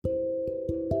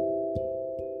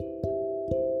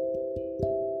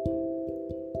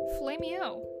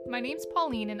Flameo. My name's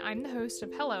Pauline and I'm the host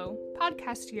of Hello,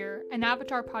 Podcast Here, and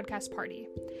Avatar Podcast Party.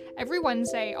 Every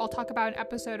Wednesday, I'll talk about an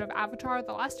episode of Avatar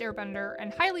The Last Airbender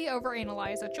and highly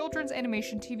overanalyze a children's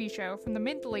animation TV show from the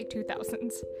mid to late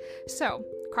 2000s. So,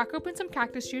 crack open some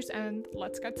cactus juice and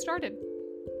let's get started.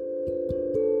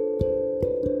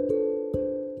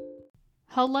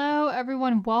 Hello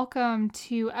everyone, welcome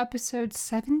to episode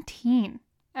 17.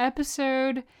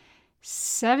 Episode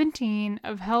 17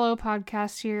 of Hello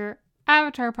Podcast Here,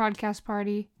 Avatar Podcast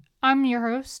Party. I'm your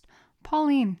host,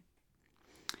 Pauline.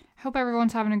 Hope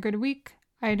everyone's having a good week.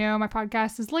 I know my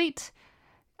podcast is late.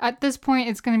 At this point,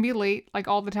 it's going to be late, like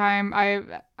all the time.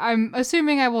 I'm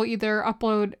assuming I will either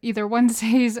upload either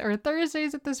Wednesdays or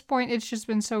Thursdays at this point. It's just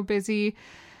been so busy.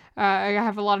 I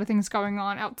have a lot of things going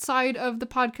on outside of the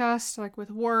podcast, like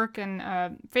with work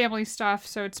and family stuff,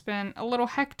 so it's been a little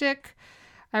hectic.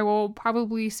 I will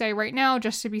probably say right now,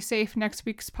 just to be safe, next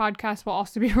week's podcast will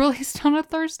also be released on a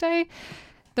Thursday.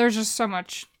 There's just so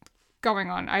much going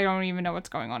on. I don't even know what's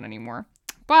going on anymore.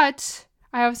 But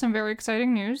I have some very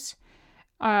exciting news.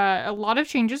 A lot of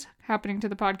changes happening to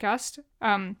the podcast.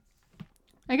 I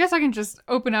guess I can just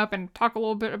open up and talk a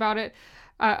little bit about it.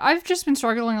 I've just been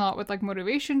struggling a lot with like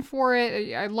motivation for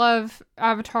it. I love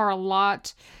Avatar a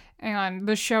lot. And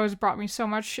the show has brought me so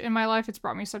much in my life. It's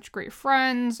brought me such great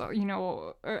friends,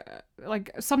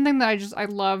 like something that I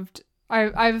loved.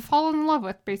 I've fallen in love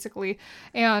with, basically.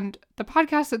 And the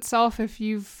podcast itself, if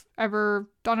you've ever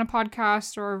done a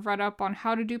podcast or read up on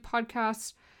how to do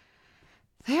podcasts,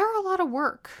 they are a lot of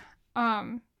work.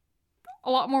 A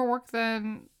lot more work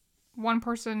than one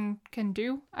person can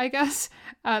do, I guess.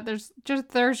 There's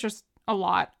just a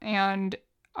lot. And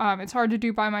it's hard to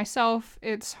do by myself.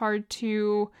 It's hard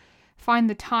to find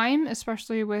the time,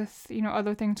 especially with,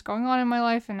 other things going on in my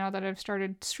life. And now that I've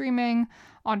started streaming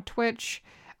on Twitch,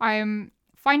 I'm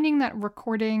finding that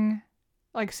recording,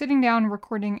 like sitting down,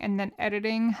 recording, and then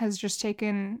editing has just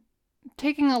taking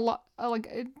a lot,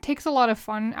 it takes a lot of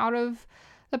fun out of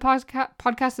the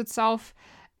podcast itself.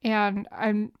 And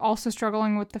I'm also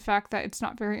struggling with the fact that it's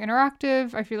not very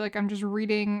interactive. I feel like I'm just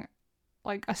reading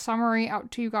like a summary out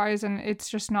to you guys, and it's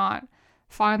just not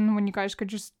fun when you guys could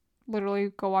just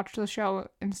literally go watch the show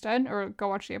instead, or go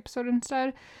watch the episode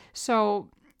instead. So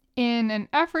in an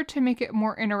effort to make it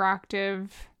more interactive,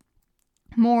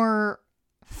 more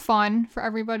fun for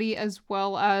everybody as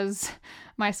well as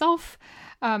myself,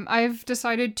 I've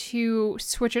decided to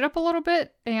switch it up a little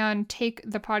bit and take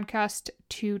the podcast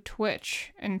to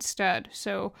Twitch instead.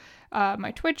 So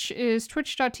my Twitch is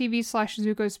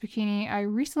twitch.tv/ZukosBikini. I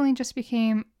recently just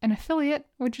became an affiliate,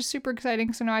 which is super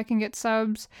exciting. So now I can get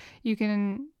subs. You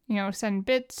can, send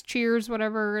bits, cheers,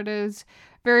 whatever it is.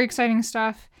 Very exciting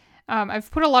stuff. I've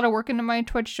put a lot of work into my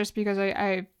Twitch just because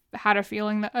I had a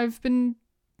feeling that I've been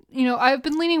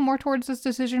leaning more towards this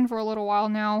decision for a little while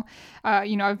now.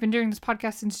 I've been doing this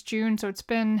podcast since June, so it's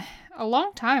been a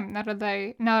long time now that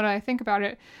I think about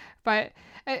it. But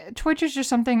Twitch is just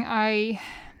something I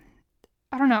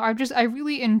don't know. I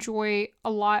really enjoy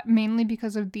a lot, mainly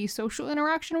because of the social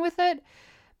interaction with it.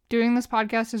 Doing this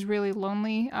podcast is really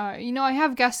lonely. I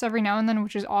have guests every now and then,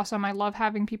 which is awesome. I love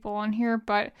having people on here,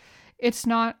 but it's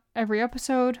not every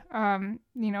episode.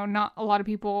 Not a lot of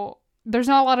people. There's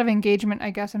not a lot of engagement, I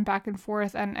guess, and back and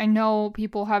forth. And I know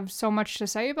people have so much to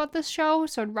say about this show.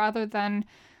 So rather than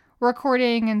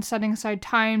recording and setting aside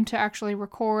time to actually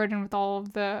record and with all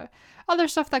of the other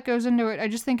stuff that goes into it, I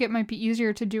just think it might be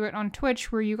easier to do it on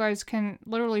Twitch, where you guys can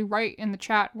literally write in the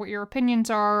chat what your opinions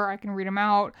are. I can read them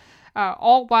out,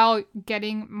 all while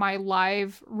getting my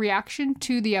live reaction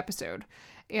to the episode.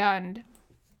 And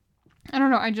I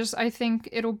don't know, I think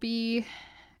it'll be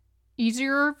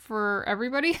easier for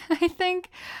everybody, I think,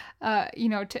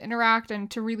 to interact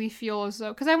and to really feel as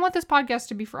though, because I want this podcast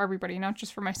to be for everybody, not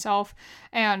just for myself.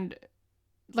 And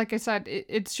like I said,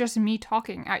 it's just me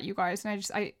talking at you guys, and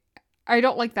I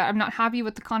don't like that. I'm not happy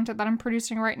with the content that I'm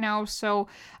producing right now, so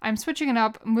I'm switching it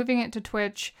up, moving it to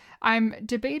Twitch. I'm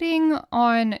debating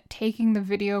on taking the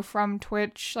video from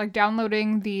Twitch, like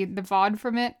downloading the VOD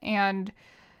from it and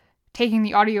taking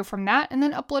the audio from that and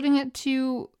then uploading it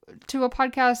to a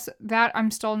podcast. That I'm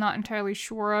still not entirely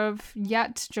sure of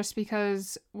yet, just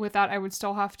because with that I would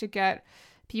still have to get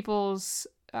people's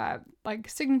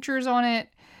signatures on it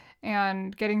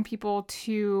and getting people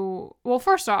to, well,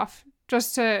 first off,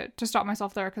 just to stop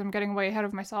myself there because I'm getting way ahead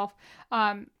of myself,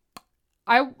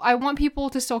 I want people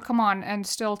to still come on and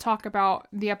still talk about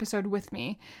the episode with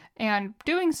me. And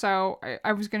doing so,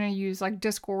 I was going to use like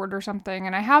Discord or something.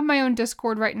 And I have my own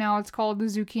Discord right now. It's called the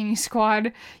Zucchini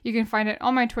Squad. You can find it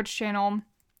on my Twitch channel.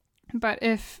 But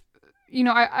if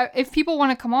if people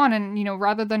want to come on and,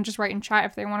 rather than just write in chat,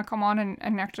 if they want to come on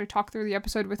and actually talk through the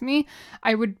episode with me,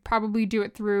 I would probably do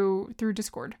it through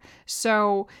Discord.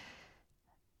 So,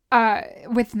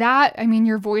 with that, I mean,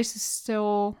 your voice is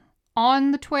still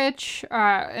on the Twitch,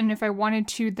 and if I wanted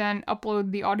to then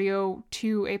upload the audio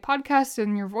to a podcast,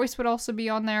 then your voice would also be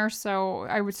on there, so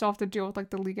I would still have to deal with, like,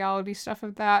 the legality stuff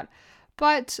of that,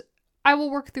 but I will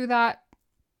work through that.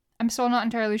 I'm still not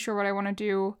entirely sure what I want to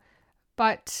do,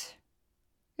 but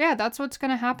yeah, that's what's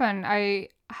gonna happen. I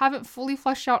haven't fully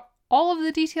fleshed out all of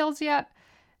the details yet.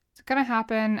 It's gonna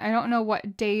happen. I don't know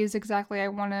what days exactly I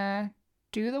want to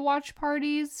do the watch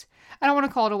parties. I don't want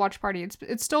to call it a watch party.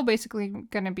 It's still basically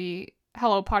going to be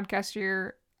Hello Podcast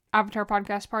Year Avatar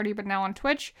Podcast Party, but now on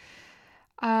Twitch.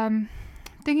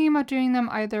 Thinking about doing them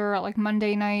either like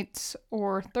Monday nights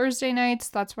or Thursday nights.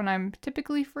 That's when I'm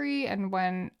typically free and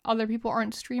when other people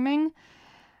aren't streaming.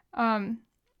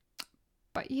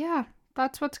 But yeah,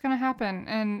 that's what's going to happen.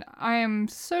 And I am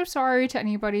so sorry to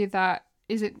anybody that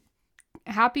isn't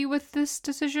happy with this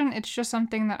decision. It's just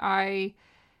something that I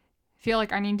feel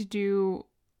like I need to do,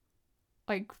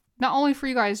 like, not only for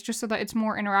you guys, just so that it's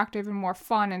more interactive and more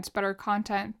fun and it's better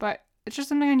content, but it's just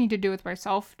something I need to do with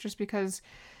myself, just because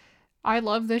I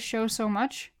love this show so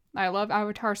much. I love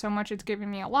Avatar so much. It's given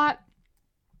me a lot.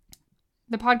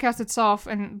 The podcast itself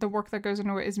and the work that goes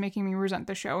into it is making me resent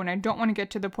the show, and I don't want to get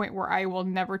to the point where I will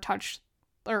never touch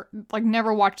or like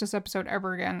never watch this episode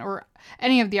ever again, or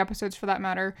any of the episodes for that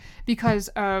matter, because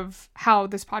of how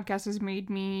this podcast has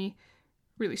made me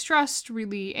really stressed,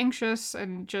 really anxious,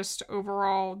 and just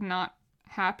overall not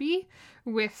happy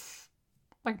with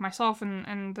like myself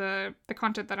and the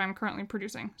content that I'm currently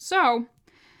producing. So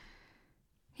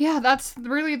yeah, that's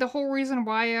really the whole reason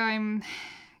why I'm,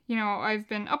 I've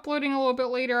been uploading a little bit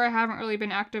later. I haven't really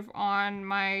been active on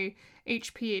my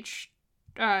HPH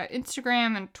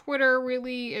Instagram and Twitter,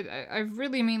 really. I've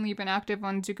really mainly been active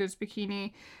on Zuko's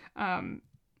Bikini,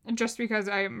 just because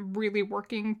I'm really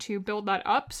working to build that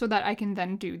up so that I can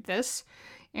then do this.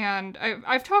 And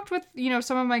I've talked with,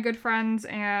 some of my good friends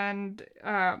and,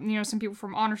 some people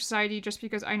from Honor Society, just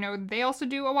because I know they also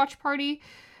do a watch party.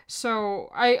 So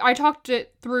I talked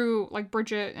it through, like,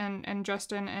 Bridget and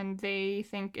Justin, and they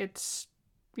think it's,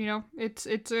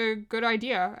 it's a good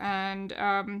idea.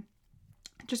 And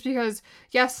just because,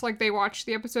 yes, like, they watch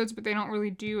the episodes, but they don't really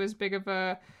do as big of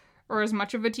a, or as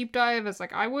much of a deep dive as,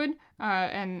 like, I would.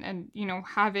 And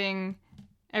having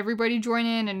everybody join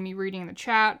in and me reading the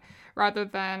chat rather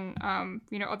than,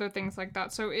 other things like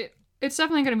that. So it's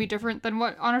definitely going to be different than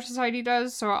what Honor Society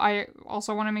does. So I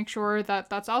also want to make sure that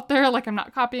that's out there. Like, I'm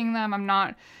not copying them. I'm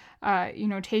not,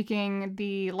 taking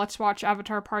the Let's Watch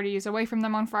Avatar parties away from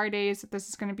them on Fridays. This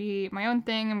is going to be my own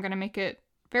thing. I'm going to make it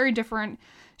very different.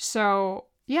 So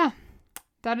yeah,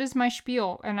 that is my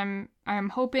spiel. And I'm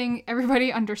hoping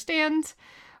everybody understands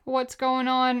what's going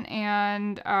on.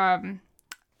 And,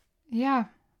 yeah.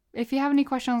 If you have any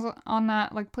questions on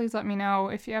that, like, please let me know.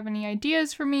 If you have any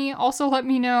ideas for me, also let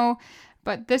me know.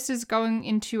 But this is going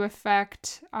into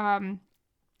effect,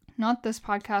 not this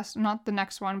podcast, not the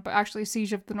next one, but actually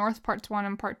Siege of the North Parts 1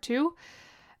 and Part 2.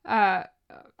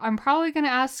 I'm probably going to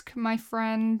ask my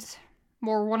friend,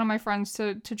 or one of my friends,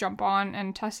 to jump on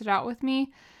and test it out with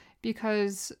me.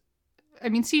 Because, I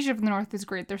mean, Siege of the North is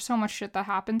great. There's so much shit that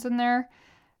happens in there.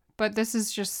 But this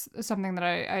is just something that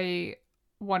I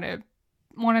want to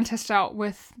test out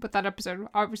with that episode,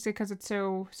 obviously, because it's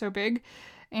so big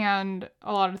and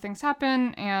a lot of things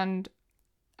happen, and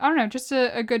I don't know, just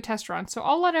a good test run. So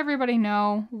I'll let everybody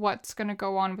know what's gonna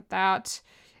go on with that,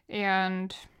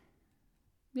 and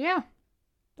yeah,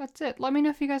 that's it. Let me know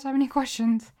if you guys have any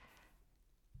questions.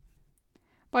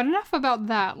 But enough about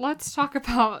that. Let's talk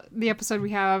about the episode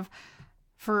we have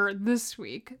for this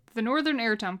week. The Northern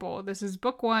Air Temple. This is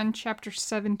Book 1, Chapter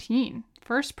 17.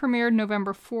 First premiered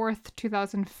November 4th,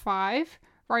 2005.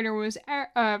 Writer was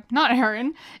not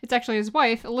Aaron. It's actually his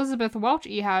wife, Elizabeth Welch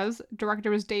Ehas. Director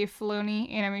was Dave Filoni.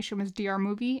 Animation was DR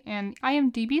Movie. And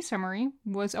IMDb summary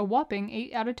was a whopping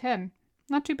 8 out of 10.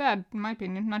 Not too bad, in my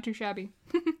opinion. Not too shabby.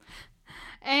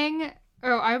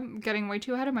 I'm getting way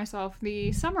too ahead of myself.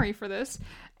 The summary for this: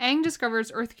 Aang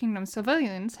discovers Earth Kingdom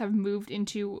civilians have moved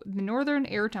into the Northern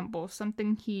Air Temple,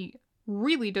 something he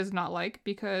really does not like,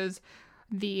 because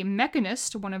the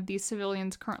Mechanist, one of these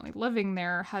civilians currently living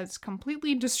there, has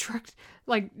completely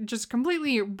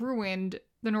completely ruined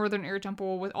the Northern Air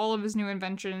Temple with all of his new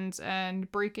inventions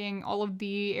and breaking all of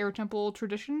the Air Temple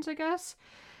traditions, I guess.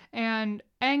 And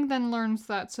Aang then learns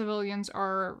that civilians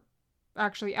are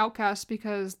actually outcasts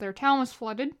because their town was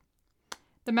flooded.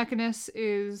 The The Mechanist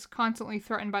is constantly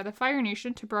threatened by the Fire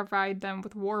Nation to provide them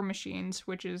with war machines,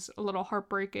 which is a little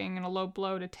heartbreaking and a low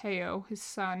blow to Teo, his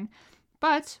son.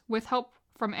 But with help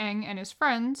from Aang and his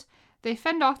friends, they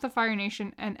fend off the Fire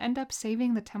Nation and end up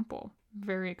saving the temple.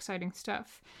 Very exciting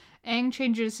stuff. Aang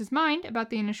changes his mind about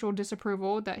the initial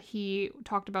disapproval that he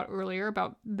talked about earlier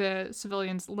about the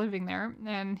civilians living there,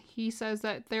 and he says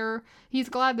that he's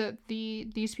glad that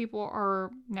these people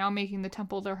are now making the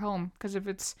temple their home, because if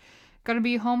it's going to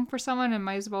be home for someone, it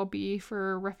might as well be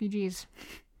for refugees.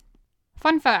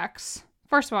 Fun facts.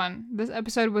 First one, this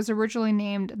episode was originally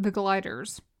named The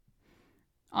Gliders.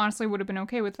 Honestly, would have been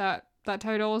okay with that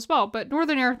title as well, but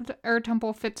Northern Air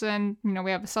Temple fits in.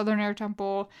 We have a Southern Air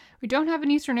Temple. We don't have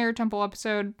an Eastern Air Temple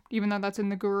episode, even though that's in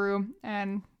the Guru,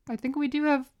 and I think we do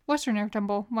have Western Air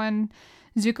Temple when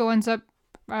Zuko ends up,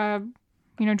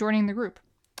 joining the group.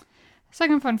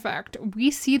 Second fun fact, we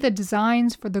see the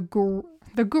designs for the Guril,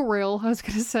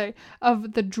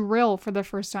 of the drill for the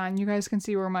first time. You guys can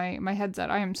see where my head's at.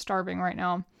 I am starving right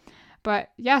now.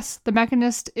 But yes, the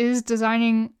Mechanist is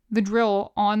designing the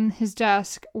drill on his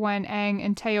desk when Aang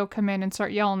and Teo come in and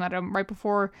start yelling at him right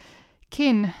before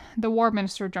Kin, the War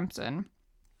Minister, jumps in.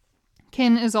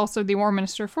 Kin is also the War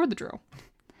Minister for the drill.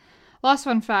 Last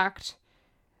fun fact.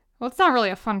 Well, it's not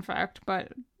really a fun fact,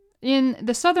 but in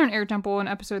the Southern Air Temple in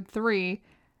episode 3,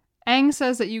 Aang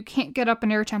says that you can't get up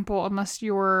an air temple unless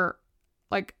you're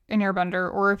like an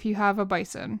airbender or if you have a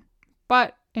bison.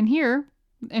 But in here,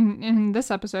 in this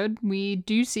episode, we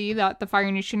do see that the Fire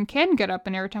Nation can get up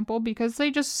an air temple because they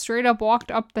just straight up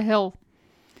walked up the hill.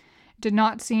 It did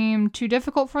not seem too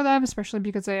difficult for them, especially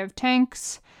because they have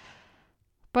tanks.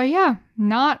 But yeah,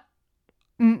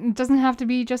 it doesn't have to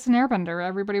be just an airbender.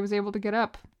 Everybody was able to get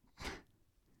up.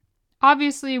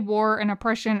 Obviously, war and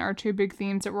oppression are two big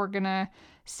themes that we're gonna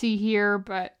see here,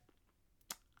 but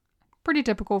pretty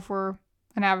typical for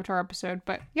an Avatar episode.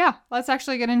 But yeah, let's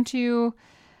actually get into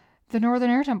the Northern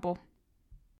Air Temple.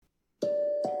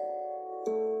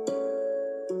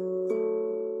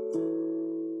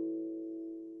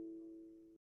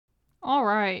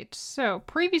 Alright, so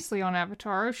previously on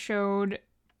Avatar showed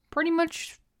pretty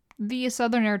much the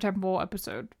Southern Air Temple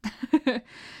episode.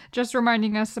 Just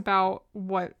reminding us about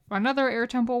what another air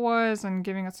temple was and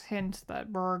giving us hints that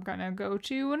we're gonna go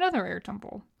to another air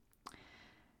temple.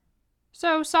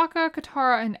 So Sokka,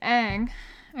 Katara, and Aang,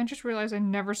 I just realized I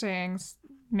never say Aang's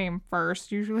name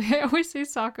first. Usually I always say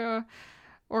Sokka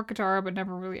or Katara, but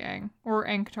never really Aang. Or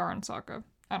Aang, Katara, and Sokka.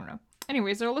 I don't know.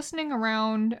 Anyways, they're listening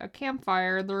around a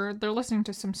campfire. They're listening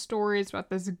to some stories about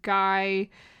this guy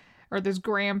or this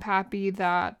grandpappy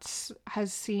that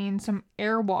has seen some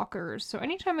airwalkers. So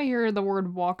anytime I hear the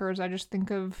word walkers, I just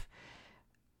think of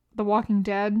The Walking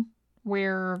Dead,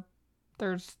 where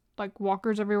there's like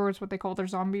walkers everywhere is what they call their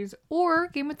zombies, or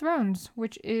Game of Thrones,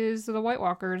 which is the White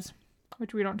Walkers,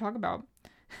 which we don't talk about.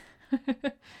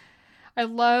 I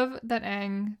love that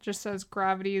Aang just says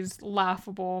gravity is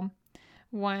laughable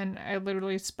when I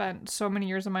literally spent so many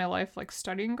years of my life like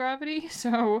studying gravity.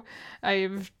 So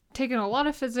I've taken a lot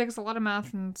of physics, a lot of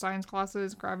math and science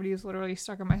classes. Gravity is literally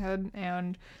stuck in my head,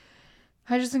 and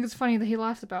I just think it's funny that he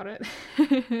laughs about it.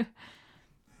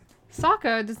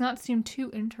 Sokka does not seem too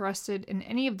interested in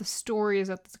any of the stories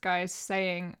that this guy is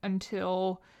saying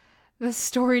until the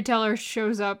storyteller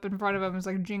shows up in front of him, is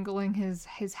like jingling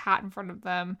his hat in front of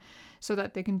them so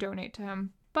that they can donate to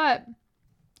him. But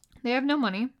they have no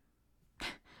money.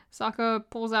 Sokka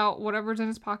pulls out whatever's in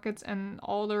his pockets, and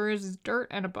all there is dirt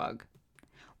and a bug.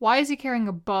 Why is he carrying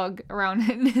a bug around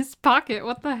in his pocket?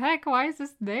 What the heck? Why is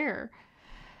this there?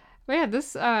 But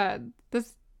yeah,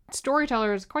 this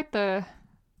storyteller is quite the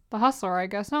hustler, I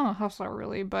guess. Not a hustler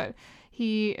really, but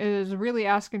he is really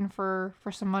asking for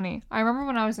some money. I remember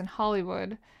when I was in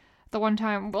Hollywood, the one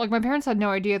time, like my parents had no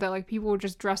idea that like people would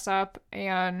just dress up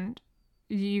and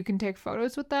you can take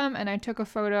photos with them. And I took a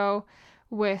photo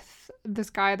with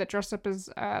this guy that dressed up as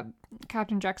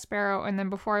Captain Jack Sparrow. And then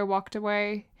before I walked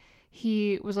away,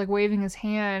 he was like waving his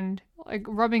hand, like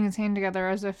rubbing his hand together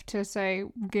as if to say,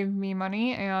 give me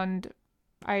money. And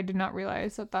I did not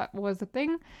realize that was a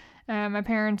thing. And my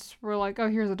parents were like, oh,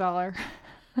 here's $1.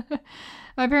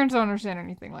 My parents don't understand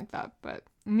anything like that, but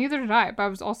neither did I. But I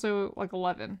was also like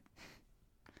 11.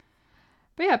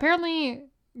 But yeah, apparently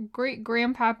great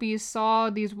grandpappy saw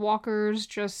these walkers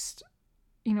just,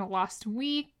 last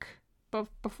week. But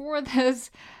before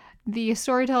this, the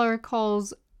storyteller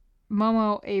calls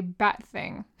Momo a bat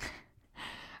thing.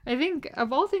 I think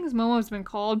of all things Momo's been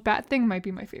called, bat thing might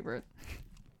be my favorite.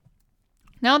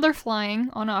 Now they're flying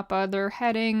on Appa. They're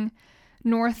heading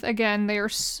north again. They are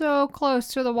so close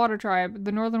to the Water Tribe,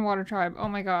 the Northern Water Tribe. Oh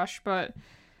my gosh, but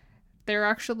they're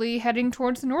actually heading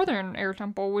towards the Northern Air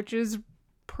Temple, which is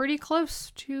pretty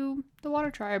close to the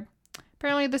Water Tribe.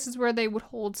 Apparently, this is where they would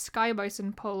hold Sky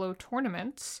Bison Polo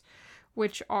tournaments,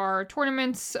 which are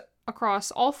tournaments across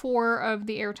all 4 of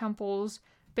the air temples.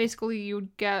 Basically,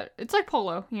 it's like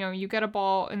polo, you get a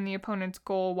ball in the opponent's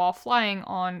goal while flying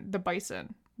on the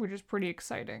bison, which is pretty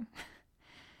exciting.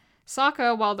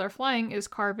 Sokka, while they're flying, is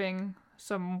carving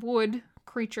some wood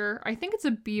creature. I think it's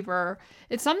a beaver.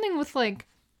 It's something with, like,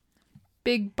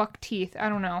 big buck teeth. I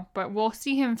don't know, but we'll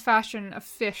see him fashion a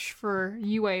fish for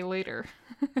Yue later.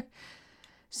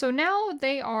 So now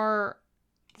they are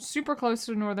super close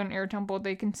to the Northern Air Temple.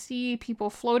 They can see people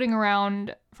floating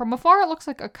around. From afar, it looks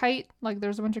like a kite. Like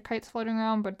there's a bunch of kites floating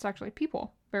around, but it's actually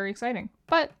people. Very exciting.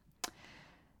 But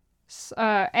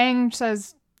Aang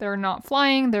says they're not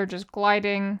flying. They're just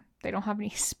gliding. They don't have any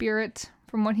spirit,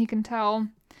 from what he can tell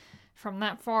from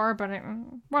that far. But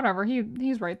whatever.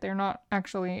 He's right. They're not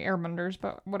actually airbenders,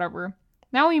 but whatever.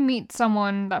 Now we meet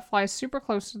someone that flies super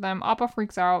close to them. Appa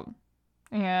freaks out.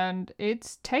 And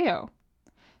it's Teo.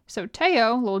 So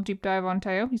Teo, a little deep dive on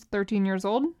Teo. He's 13 years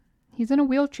old. He's in a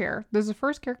wheelchair. This is the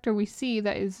first character we see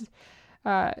that is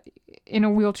in a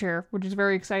wheelchair, which is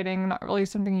very exciting. Not really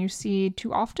something you see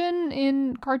too often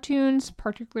in cartoons,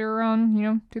 particularly around,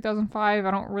 2005. I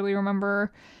don't really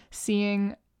remember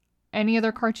seeing any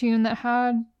other cartoon that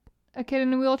had a kid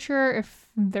in a wheelchair. If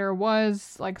there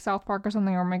was, like South Park or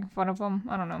something, or making fun of them.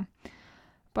 I don't know.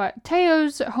 But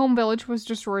Teo's home village was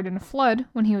destroyed in a flood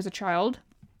when he was a child,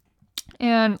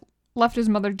 and left his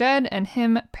mother dead and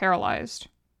him paralyzed.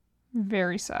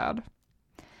 Very sad.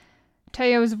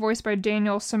 Teo is voiced by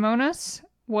Daniel Simonis,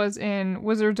 was in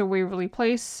Wizards of Waverly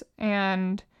Place,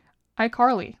 and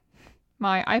iCarly.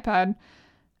 My iPad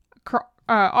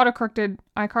autocorrected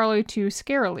iCarly to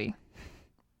Scarily.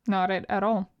 Not it at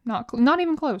all. Not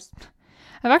even close.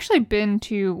 I've actually been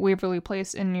to Waverly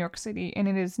Place in New York City, and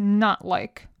it is not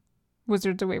like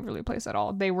Wizards of Waverly Place at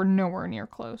all. They were nowhere near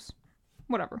close.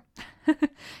 Whatever.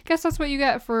 Guess that's what you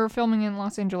get for filming in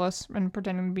Los Angeles and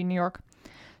pretending to be New York.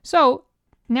 So,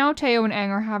 now Teo and Aang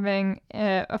are having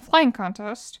a flying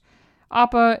contest.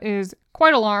 Appa is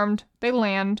quite alarmed. They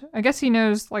land. I guess he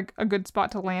knows, like, a good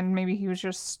spot to land. Maybe he was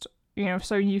just,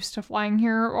 so used to flying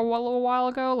here a little while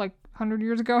ago, like 100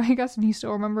 years ago, I guess, and he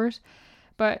still remembers.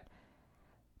 But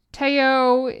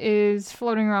Teo is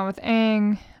floating around with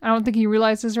Aang. I don't think he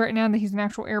realizes right now that he's an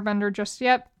actual airbender just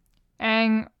yet.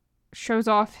 Aang shows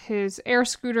off his air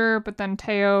scooter, but then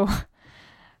Teo,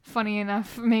 funny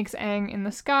enough, makes Aang in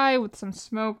the sky with some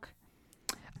smoke.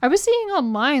 I was seeing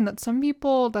online that some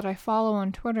people that I follow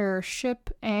on Twitter ship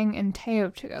Aang and Teo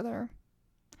together.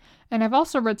 And I've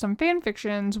also read some fan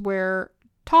fictions where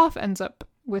Toph ends up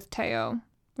with Teo,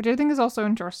 which I think is also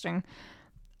interesting.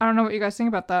 I don't know what you guys think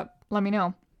about that. Let me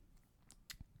know.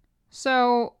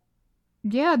 So,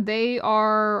 yeah, they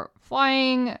are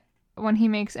flying when he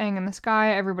makes Aang in the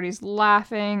sky. Everybody's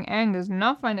laughing. Aang does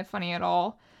not find it funny at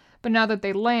all. But now that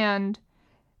they land,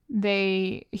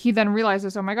 he then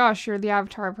realizes, oh my gosh, you're the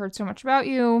Avatar. I've heard so much about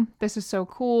you. This is so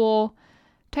cool.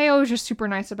 Teo is just super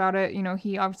nice about it.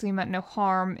 He obviously meant no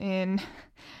harm in,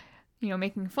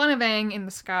 making fun of Aang in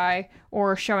the sky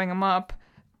or showing him up.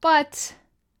 But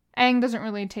Aang doesn't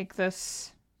really take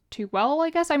this too well, I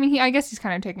guess. I mean, I guess he's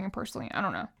kind of taking it personally. I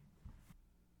don't know.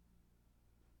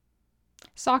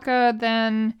 Sokka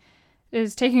then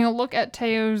is taking a look at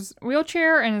Teo's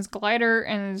wheelchair and his glider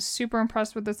and is super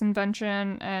impressed with this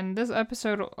invention. And this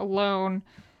episode alone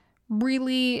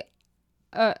really,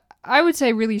 I would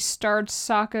say really starts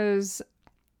Sokka's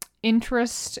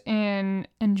interest in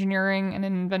engineering and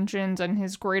inventions and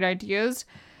his great ideas.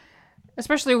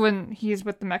 Especially when he's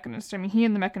with the Mechanist. I mean, he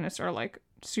and the Mechanist are, like,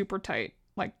 super tight.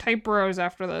 Like, tight bros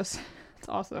after this. It's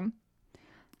awesome.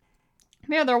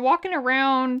 Yeah, they're walking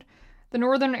around. The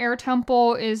Northern Air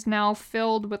Temple is now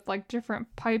filled with, like,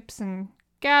 different pipes and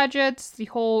gadgets. The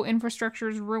whole infrastructure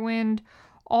is ruined.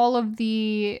 All of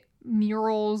the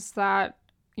murals that,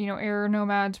 air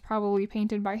nomads probably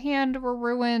painted by hand were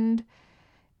ruined.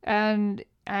 And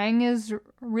Aang is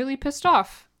really pissed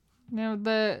off.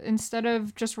 Instead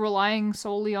of just relying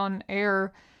solely on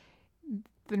air,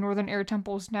 the Northern Air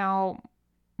Temple's now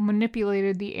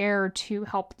manipulated the air to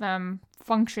help them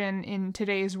function in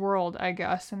today's world, I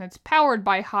guess. And it's powered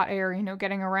by hot air,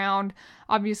 getting around.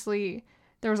 Obviously,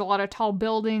 there's a lot of tall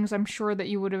buildings I'm sure that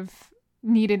you would have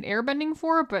needed airbending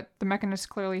for, but the Mechanists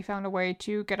clearly found a way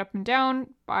to get up and down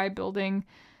by building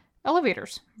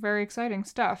elevators. Very exciting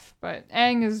stuff. But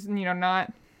Aang is,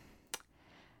 not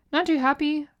too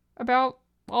happy about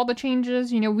all the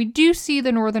changes. We do see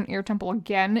the Northern Air Temple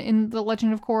again in The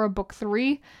Legend of Korra Book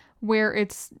 3, where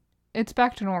it's it's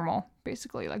back to normal,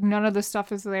 basically. Like, none of the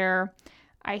stuff is there.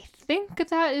 I think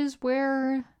that is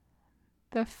where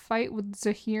the fight with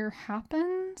Zahir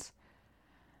happens.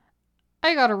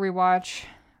 I gotta rewatch.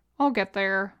 I'll get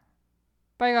there.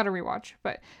 But I gotta rewatch.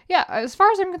 But yeah, as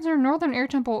far as I'm concerned, Northern Air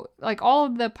Temple, like, all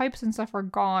of the pipes and stuff are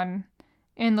gone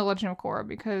in The Legend of Korra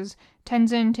because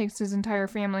Tenzin takes his entire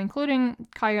family, including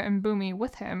Kaya and Bumi,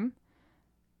 with him.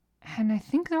 And I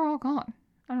think they're all gone.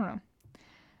 I don't know.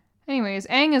 Anyways,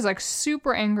 Aang is like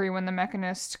super angry when the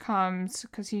Mechanist comes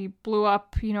because he blew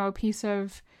up, a piece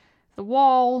of the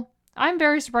wall. I'm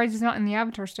very surprised he's not in the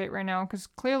Avatar state right now because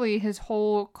clearly his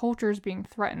whole culture is being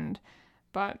threatened.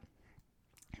 But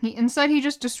instead he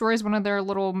just destroys one of their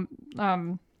little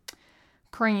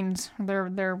cranes,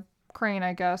 their crane,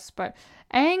 I guess. But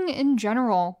Aang in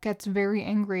general gets very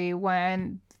angry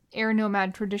when air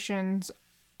nomad traditions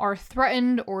are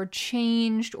threatened or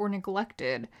changed or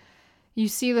neglected. You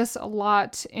see this a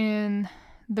lot in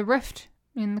The Rift,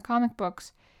 in the comic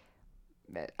books.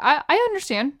 I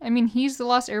understand. I mean, he's the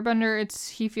last airbender.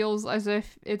 He feels as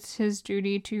if it's his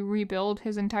duty to rebuild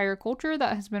his entire culture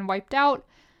that has been wiped out.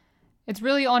 It's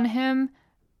really on him,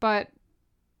 but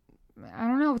I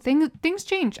don't know. Things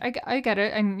change. I get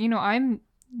it. And,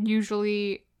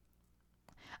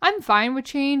 I'm fine with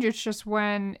change. It's just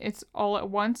when it's all at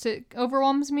once, it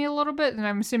overwhelms me a little bit. And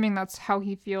I'm assuming that's how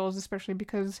he feels, especially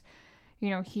because,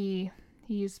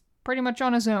 he's pretty much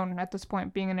on his own at this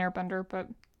point, being an airbender. But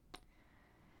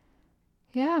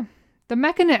yeah, the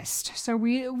Mechanist. So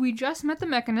we just met the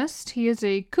Mechanist. He is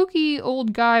a kooky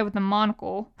old guy with a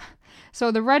monocle.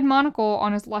 So the red monocle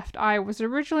on his left eye was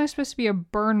originally supposed to be a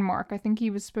burn mark. I think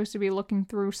he was supposed to be looking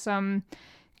through some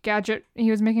gadget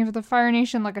he was making for the Fire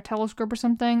Nation, like a telescope or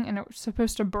something, and it was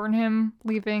supposed to burn him,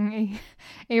 leaving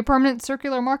a permanent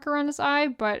circular mark around his eye,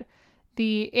 but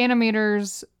the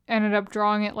animators ended up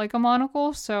drawing it like a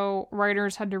monocle, so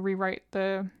writers had to rewrite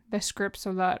the script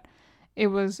so that it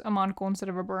was a monocle instead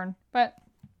of a burn. But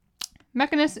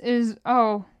Mechanist is,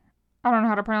 I don't know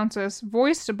how to pronounce this,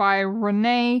 voiced by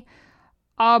Renee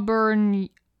Auberjonois.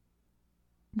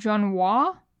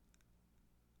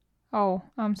 Oh,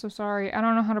 I'm so sorry. I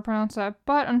don't know how to pronounce that.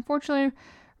 But unfortunately,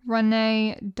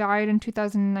 Renee died in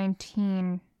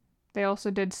 2019. They also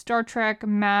did Star Trek,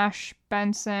 MASH,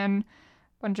 Benson,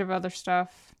 a bunch of other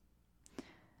stuff.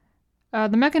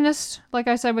 The Mechanist, like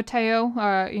I said with Teo,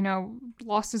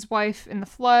 lost his wife in the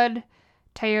flood.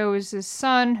 Teo is his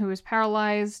son, who is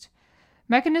paralyzed.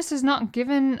 Mechanist is not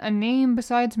given a name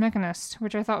besides Mechanist,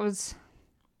 which I thought was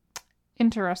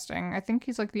interesting. I think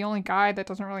he's like the only guy that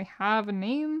doesn't really have a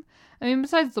name. I mean,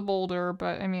 besides the Boulder,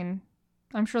 but I mean,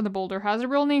 I'm sure the Boulder has a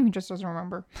real name, he just doesn't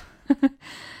remember.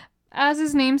 As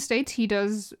his name states,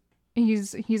 he's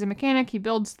a mechanic, he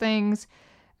builds things,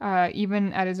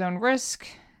 even at his own risk.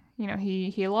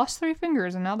 He lost 3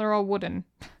 fingers and now they're all wooden.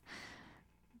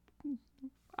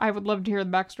 I would love to hear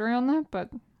the backstory on that, but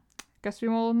I guess we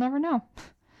will never know.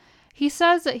 He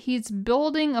says that he's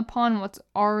building upon what's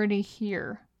already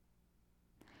here.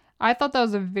 I thought that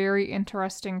was a very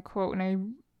interesting quote,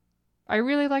 and I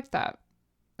really like that.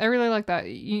 I really like that.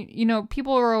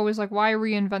 People are always like, why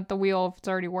reinvent the wheel if it's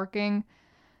already working?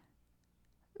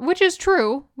 Which is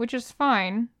true, which is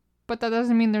fine, but that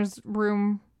doesn't mean there's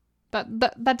room.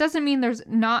 That doesn't mean there's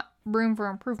not room for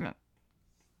improvement.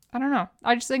 I don't know.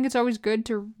 I just think it's always good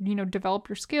to, develop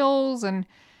your skills and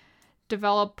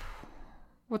develop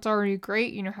what's already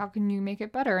great. How can you make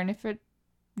it better? And if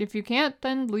you can't,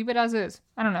 then leave it as is.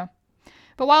 I don't know.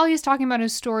 But while he's talking about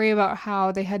his story about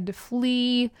how they had to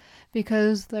flee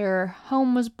because their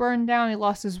home was burned down, he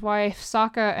lost his wife,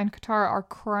 Sokka and Katara are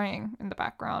crying in the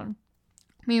background.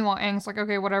 Meanwhile, Aang's like,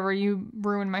 okay, whatever, you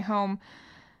ruined my home.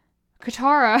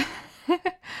 Katara,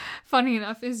 funny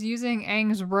enough, is using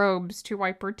Aang's robes to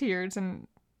wipe her tears, and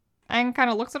Aang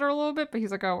kind of looks at her a little bit, but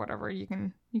he's like, oh, whatever, you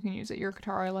can use it. You're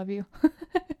Katara, I love you.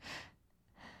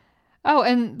 Oh,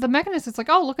 and the Mechanist is like,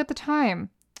 oh, look at the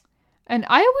time. And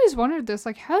I always wondered this,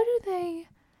 like, how do they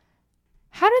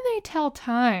tell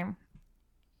time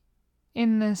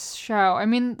in this show? I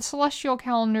mean, celestial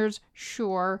calendars,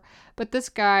 sure, but this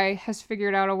guy has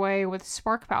figured out a way with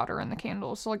spark powder in the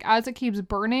candles. So, like, as it keeps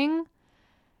burning,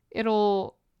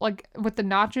 it'll, like, with the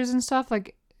notches and stuff,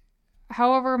 like,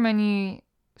 however much,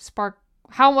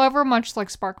 like,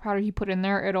 spark powder you put in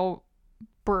there, it'll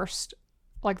burst,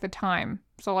 like, the time.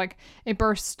 So, like, it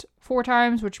burst 4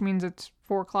 times, which means it's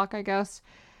 4 o'clock, I guess.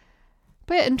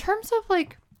 But yeah, in terms of,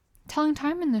 like, telling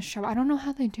time in this show, I don't know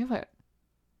how they do it.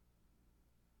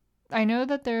 I know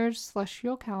that there's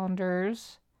celestial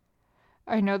calendars.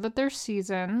 I know that there's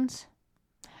seasons.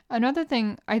 another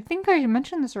thing, I think I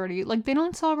mentioned this already, like, they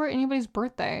don't celebrate anybody's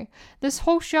birthday. This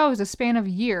whole show is a span of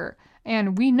a year,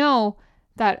 and we know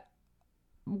that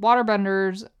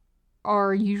waterbenders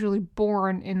are usually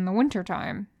born in the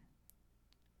wintertime.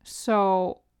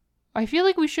 So I feel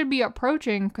like we should be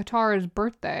approaching Katara's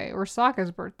birthday or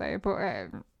Sokka's birthday, but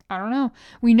I don't know.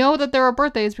 We know that there are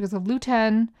birthdays because of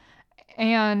Luten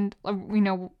and we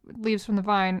know Leaves from the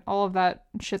Vine, all of that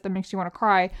shit that makes you want to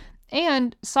cry.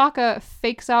 And Sokka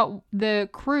fakes out the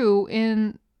crew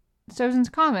in Sozin's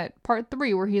Comet, Part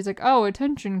 3, where he's like, oh,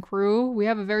 attention crew, we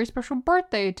have a very special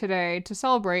birthday today to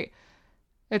celebrate.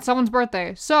 It's someone's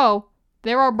birthday. So,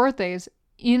 there are birthdays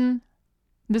in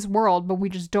this world, but we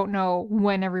just don't know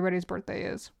when everybody's birthday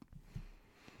is.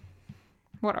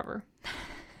 Whatever.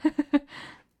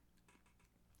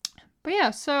 But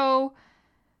yeah, so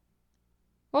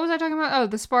what was I talking about? Oh,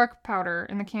 the spark powder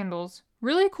in the candles.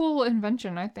 Really cool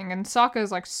invention, I think. And Sokka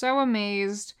is like so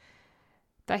amazed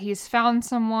that he's found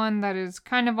someone that is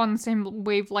kind of on the same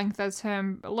wavelength as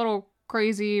him. A little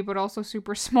crazy, but also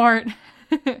super smart.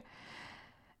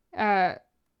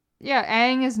 Yeah,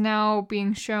 Aang is now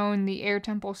being shown the Air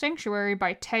Temple Sanctuary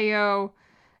by Teo.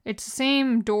 It's the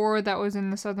same door that was in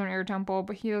the Southern Air Temple,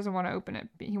 but he doesn't want to open it.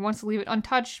 He wants to leave it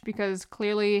untouched because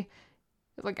clearly,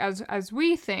 like as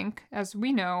we think, as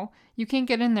we know, you can't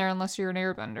get in there unless you're an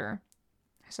airbender.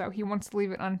 So he wants to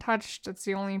leave it untouched. It's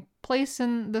the only place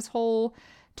in this whole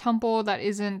temple that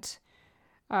isn't,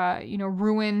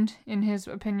 ruined in his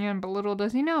opinion. But little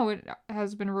does he know, it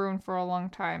has been ruined for a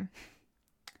long time.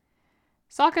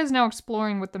 Sokka is now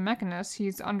exploring with the Mechanist.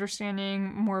 He's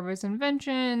understanding more of his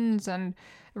inventions and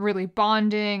really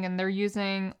bonding, and they're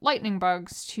using lightning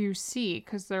bugs to see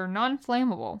because they're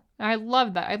non-flammable. And I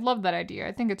love that. I love that idea.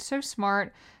 I think it's so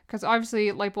smart because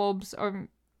obviously light bulbs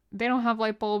they don't have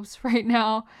light bulbs right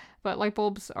now, but light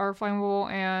bulbs are flammable,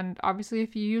 and obviously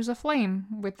if you use a flame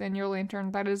within your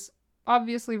lantern, that is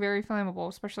obviously very flammable,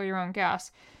 especially around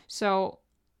gas. So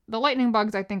the lightning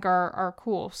bugs I think are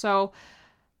cool. So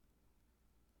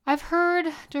I've heard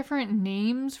different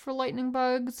names for lightning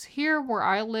bugs. Here where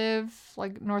I live,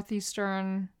 like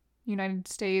northeastern United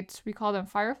States, we call them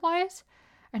fireflies.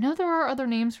 I know there are other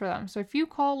names for them, so if you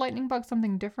call lightning bugs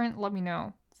something different, let me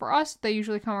know. For us, they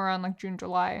usually come around like June,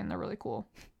 July, and they're really cool.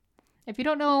 If you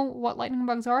don't know what lightning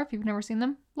bugs are, if you've never seen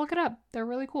them, look it up. They're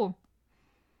really cool.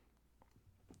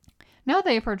 Now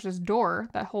they approach this door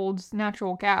that holds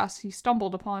natural gas. He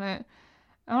stumbled upon it.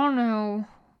 I don't know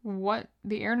what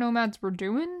the air nomads were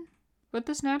doing with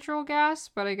this natural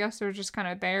gas, but I guess they're just kind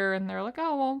of there and they're like,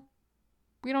 oh, well,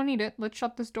 we don't need it. Let's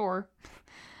shut this door.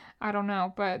 I don't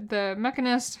know, but the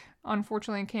Mechanist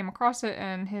unfortunately came across it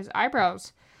and his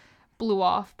eyebrows blew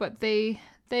off, but they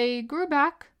grew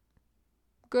back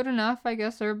good enough. I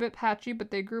guess they're a bit patchy, but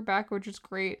they grew back, which is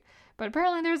great. But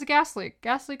apparently there's a gas leak.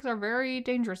 Gas leaks are very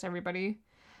dangerous, everybody.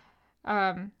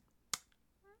 Yeah,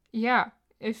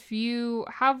 if you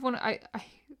have one,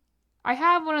 I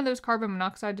have one of those carbon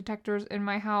monoxide detectors in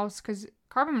my house because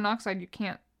carbon monoxide you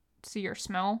can't see or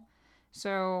smell.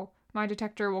 So my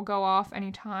detector will go off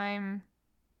anytime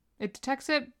it detects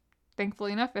it.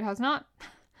 Thankfully enough, it has not.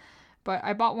 But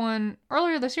I bought one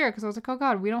earlier this year because I was like, oh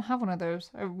god, we don't have one of those.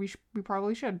 We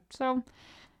probably should. So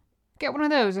get one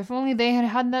of those. If only they had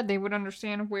had that, they would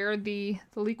understand where the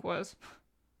leak was.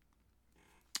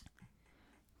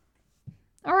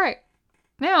 Alright.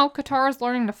 Now Katara's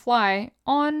learning to fly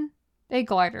on a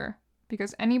glider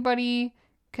because anybody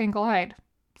can glide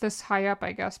this high up,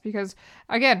 I guess, because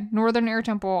again, Northern Air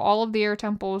Temple, all of the air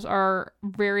temples are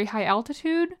very high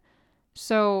altitude,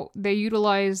 so they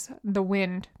utilize the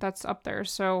wind that's up there.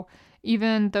 So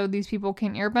even though these people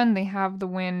can't airbend, they have the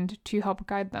wind to help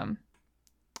guide them.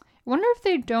 I wonder if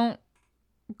they don't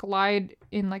glide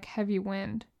in like heavy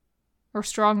wind or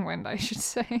strong wind, I should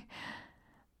say.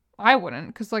 I wouldn't,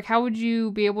 because like how would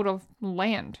you be able to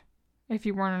land if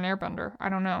you weren't an airbender? I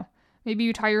don't know. Maybe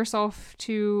you tie yourself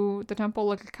to the temple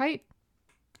like a kite?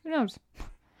 Who knows?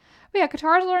 But yeah,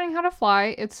 Katara's learning how to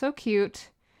fly. It's so cute.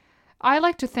 I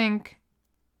like to think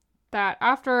that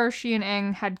after she and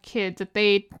Aang had kids, that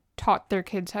they taught their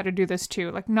kids how to do this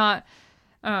too. Like not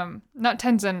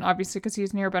Tenzin, obviously, because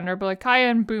he's an airbender, but like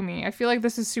Kaya and Bumi. I feel like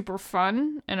this is super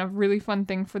fun and a really fun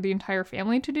thing for the entire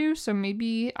family to do. So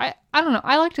maybe, I don't know.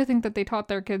 I like to think that they taught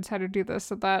their kids how to do this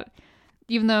so that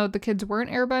even though the kids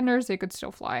weren't airbenders, they could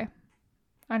still fly.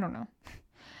 I don't know.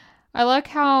 I like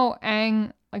how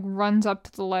Aang like runs up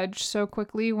to the ledge so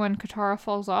quickly when Katara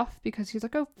falls off because he's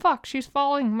like, oh fuck, she's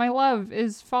falling. My love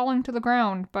is falling to the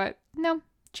ground. But no,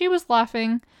 she was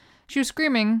laughing. She was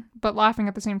screaming, but laughing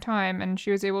at the same time, and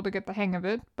she was able to get the hang of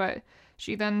it, but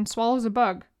she then swallows a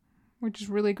bug, which is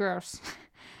really gross.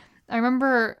 I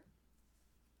remember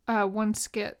one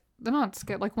segment,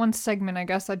 I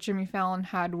guess, that Jimmy Fallon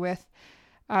had with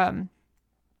Kevin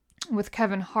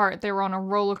Hart. They were on a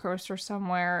roller coaster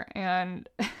somewhere, and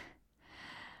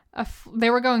they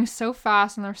were going so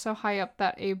fast and they're so high up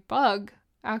that a bug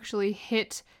actually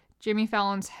hit Jimmy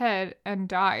Fallon's head and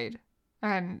died.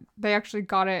 And they actually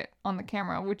got it on the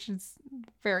camera, which is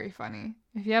very funny.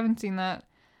 If you haven't seen that,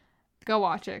 go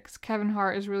watch it, because Kevin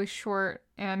Hart is really short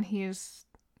and he's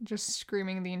just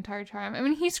screaming the entire time. I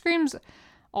mean, he screams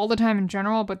all the time in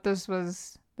general, but this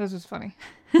was funny.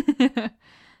 The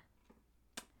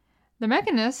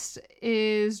Mechanist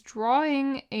is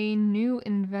drawing a new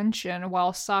invention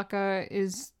while Sokka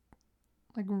is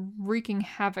like wreaking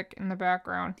havoc in the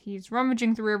background. He's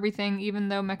rummaging through everything, even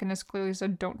though Mechanist clearly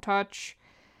said don't touch.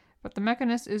 But the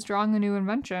Mechanist is drawing a new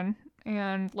invention,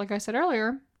 and like I said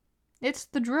earlier, it's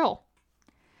the drill.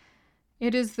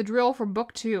 It is the drill for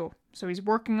book 2. So he's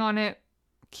working on it.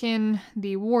 Kin,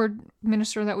 the war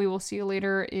minister that we will see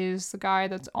later, is the guy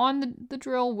that's on the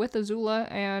drill with Azula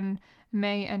and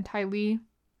Mai and Ty Lee.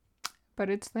 But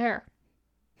it's there.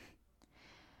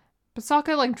 But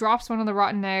Sokka drops one of the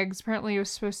rotten eggs. Apparently it was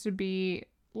supposed to be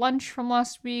lunch from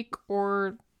last week,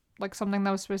 or something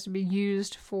that was supposed to be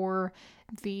used for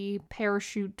the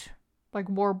parachute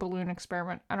war balloon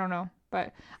experiment. I don't know.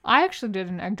 But I actually did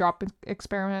an egg drop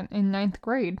experiment in 9th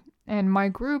grade, and my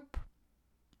group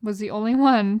was the only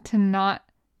one to not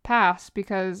pass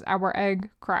because our egg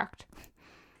cracked.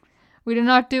 We did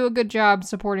not do a good job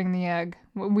supporting the egg.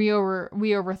 We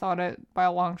overthought it by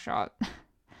a long shot.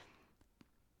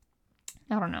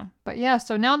 I don't know. But yeah,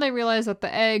 so now they realize that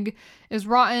the egg is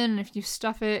rotten. If you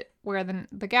stuff it where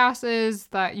the gas is,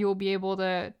 that you'll be able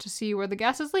to see where the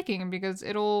gas is leaking, because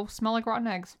it'll smell like rotten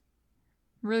eggs.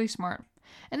 Really smart.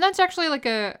 And that's actually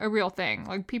a real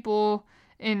thing. People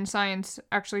in science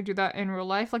actually do that in real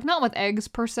life. Not with eggs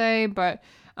per se, but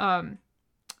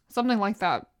something like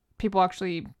that people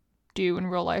actually do in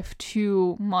real life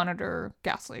to monitor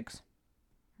gas leaks.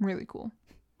 Really cool.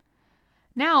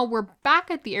 Now we're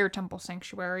back at the Air Temple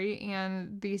Sanctuary,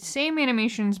 and the same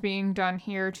animation's being done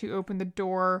here to open the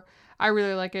door. I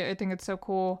really like it. I think it's so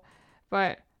cool.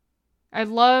 But I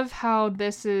love how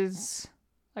this is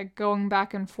going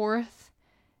back and forth.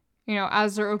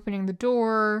 As they're opening the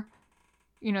door,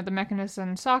 the Mechanist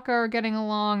and Sokka are getting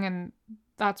along, and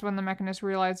that's when the Mechanist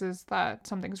realizes that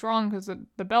something's wrong because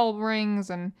the bell rings,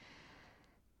 and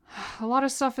a lot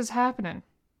of stuff is happening.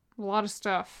 A lot of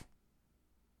stuff.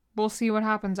 We'll see what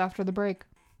happens after the break.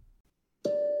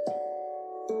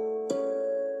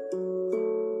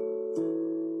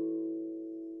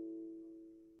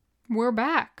 We're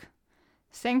back.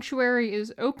 Sanctuary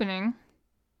is opening,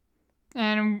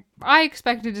 and I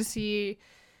expected to see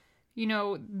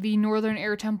the Northern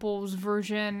Air Temple's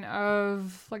version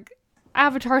of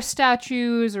Avatar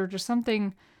statues or just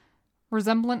something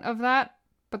resemblant of that,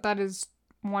 but that is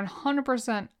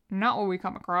 100% not what we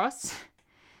come across.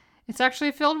 It's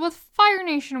actually filled with Fire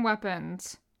Nation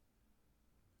weapons.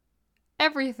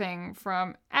 Everything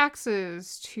from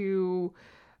axes to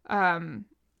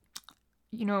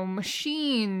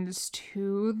machines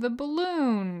to the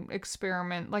balloon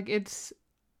experiment. It's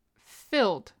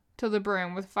filled to the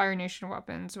brim with Fire Nation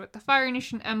weapons, with the Fire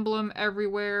Nation emblem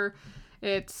everywhere.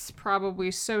 It's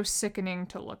probably so sickening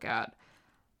to look at.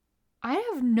 I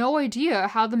have no idea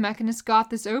how the Mechanist got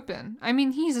this open. I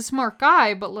mean, he's a smart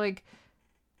guy, but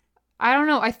I don't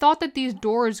know. I thought that these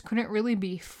doors couldn't really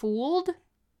be fooled.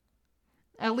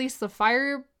 At least the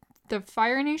Fire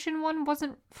Nation one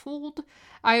wasn't fooled.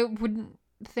 I wouldn't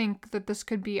think that this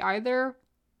could be either.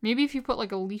 Maybe if you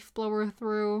put a leaf blower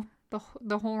through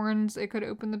the horns, it could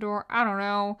open the door. I don't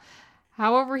know.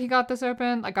 However he got this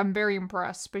open, I'm very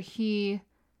impressed. But he's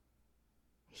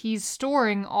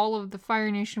storing all of the Fire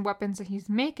Nation weapons that he's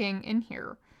making in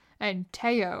here. And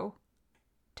Teo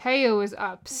is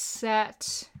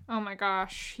upset. Oh my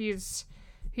gosh, he's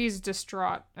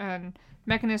distraught. And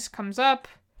Mechanist comes up.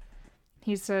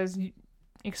 He says,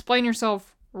 "Explain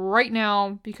yourself right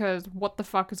now, because what the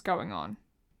fuck is going on?"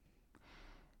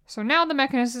 So now the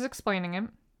Mechanist is explaining it.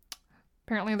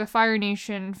 Apparently the Fire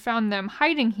Nation found them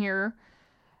hiding here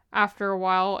after a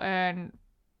while, and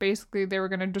basically they were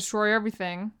going to destroy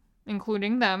everything,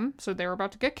 including them, so they were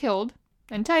about to get killed.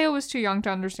 And Teo was too young to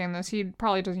understand this. He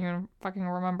probably doesn't even fucking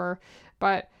remember.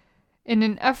 But in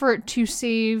an effort to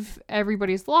save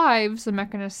everybody's lives, the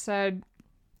Mechanist said,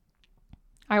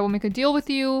 "I will make a deal with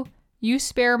you. You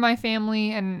spare my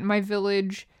family and my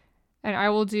village, and I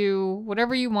will do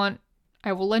whatever you want.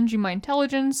 I will lend you my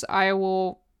intelligence. I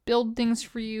will build things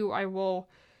for you. I will,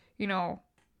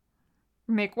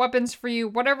 make weapons for you.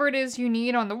 Whatever it is you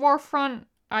need on the war front,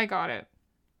 I got it.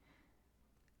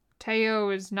 Teo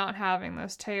is not having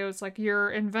this. Teo's like, your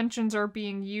inventions are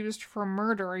being used for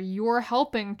murder. You're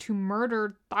helping to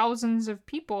murder thousands of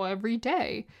people every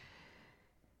day.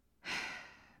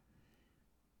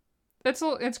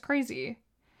 It's crazy.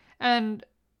 And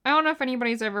I don't know if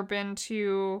anybody's ever been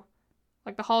to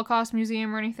like the Holocaust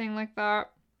Museum or anything like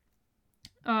that.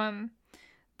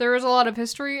 There is a lot of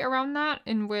history around that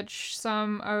in which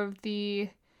some of the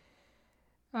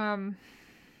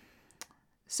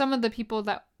people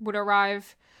that would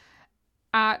arrive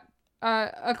at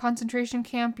a concentration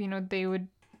camp, majority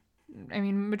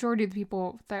of the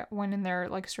people that went in there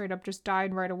like straight up just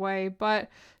died right away, but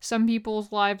some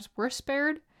people's lives were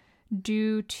spared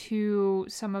due to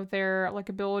some of their like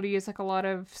abilities. Like a lot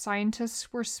of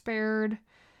scientists were spared.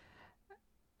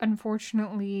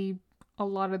 Unfortunately, a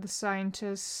lot of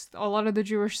the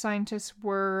Jewish scientists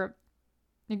were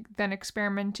then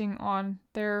experimenting on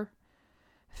their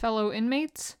fellow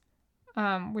inmates,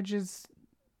 which is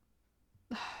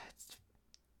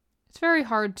it's very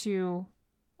hard to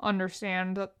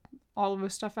understand that all of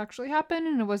this stuff actually happened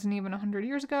and it wasn't even 100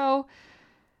 years ago.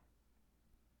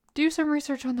 Do some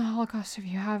research on the Holocaust if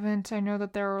you haven't. I know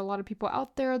that there are a lot of people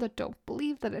out there that don't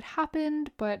believe that it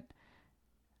happened, but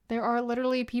there are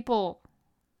literally people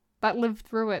that lived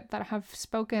through it that have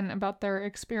spoken about their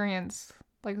experience.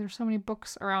 Like, there's so many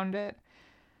books around it.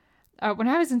 When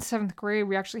I was in 7th grade,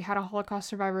 we actually had a Holocaust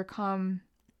survivor come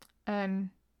and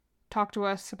talk to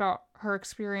us about her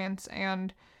experience,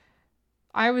 and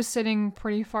I was sitting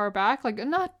pretty far back, like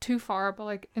not too far, but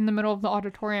like in the middle of the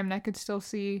auditorium, and I could still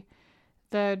see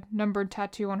the numbered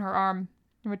tattoo on her arm,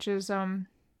 which is,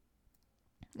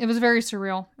 it was very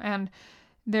surreal. And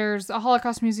there's a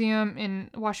Holocaust museum in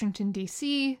Washington,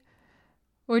 D.C.,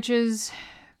 which is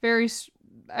very,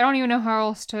 I don't even know how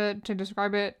else to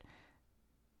describe it,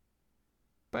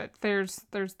 but there's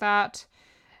that.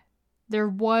 There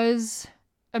was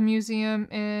a museum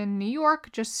in New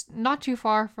York, just not too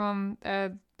far from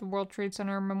the World Trade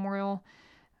Center Memorial,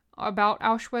 about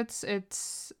Auschwitz.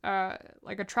 It's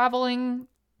like a traveling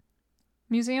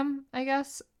museum, I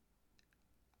guess.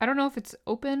 I don't know if it's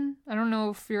open. I don't know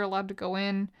if you're allowed to go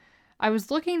in. I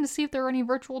was looking to see if there were any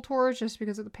virtual tours just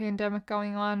because of the pandemic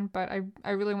going on, but I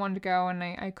really wanted to go and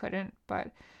I couldn't.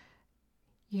 But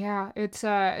yeah, it's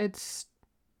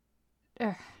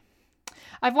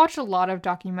I've watched a lot of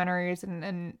documentaries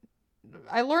and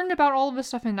I learned about all of this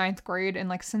stuff in 9th grade, and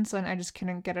like since then I just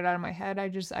couldn't get it out of my head.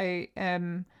 I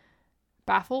am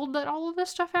baffled that all of this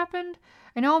stuff happened.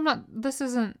 I know this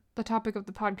isn't the topic of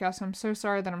the podcast. I'm so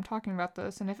sorry that I'm talking about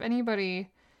this. And if anybody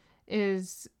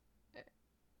is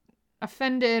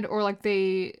offended or like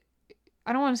I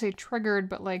don't want to say triggered,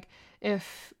 but like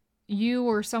if you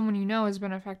or someone you know has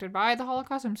been affected by the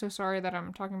Holocaust, I'm so sorry that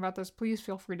I'm talking about this. Please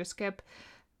feel free to skip.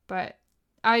 But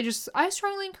I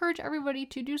strongly encourage everybody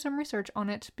to do some research on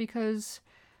it because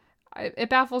it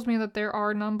baffles me that there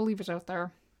are non-believers out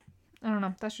there. I don't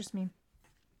know. That's just me.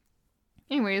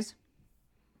 Anyways.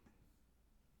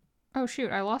 Oh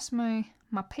shoot, I lost my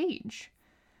page.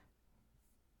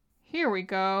 Here we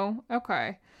go.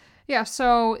 Okay. Yeah,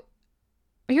 so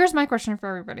here's my question for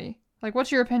everybody. Like,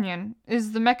 what's your opinion?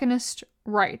 Is the Mechanist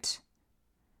right?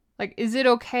 Like, is it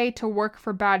okay to work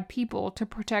for bad people to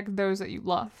protect those that you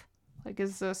love? Like,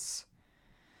 is this...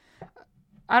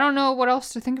 I don't know what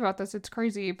else to think about this. It's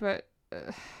crazy, but...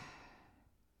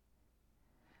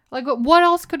 Like, what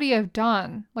else could he have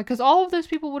done? Like, because all of those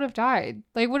people would have died.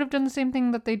 They would have done the same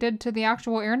thing that they did to the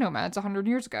actual air nomads 100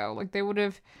 years ago. Like, they would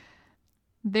have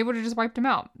just wiped them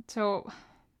out. So,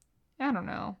 I don't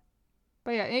know.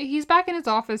 But yeah, he's back in his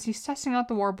office. He's testing out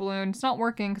the war balloon. It's not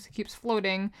working because it keeps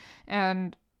floating,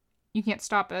 and you can't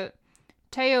stop it.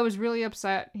 Teo is really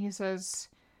upset. He says,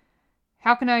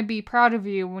 "How can I be proud of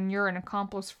you when you're an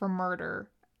accomplice for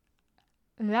murder?"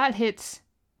 That hits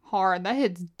hard. That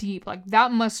hits deep. Like,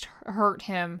 that must hurt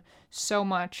him so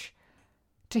much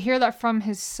to hear that from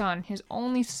his son, his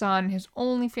only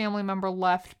family member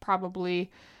left,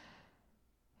 probably.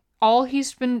 All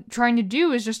he's been trying to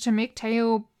do is just to make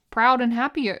Teo proud and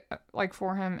happy, like,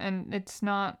 for him, and it's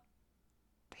not,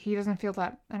 he doesn't feel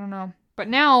that. I don't know. But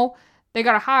now they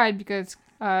gotta hide because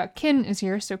Kin is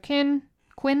here. So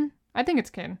Quinn, I think it's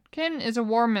Kin. Kin is a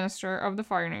war minister of the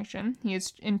Fire Nation. He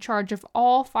is in charge of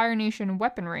all Fire Nation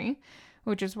weaponry,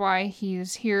 which is why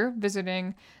he's here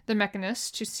visiting the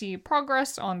Mechanists to see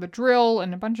progress on the drill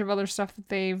and a bunch of other stuff that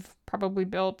they've probably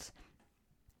built.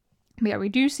 But yeah, we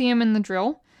do see him in the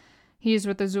drill. He's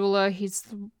with Azula. He's,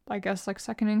 I guess, like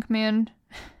second in command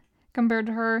compared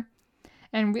to her.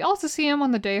 And we also see him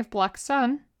on the day of Black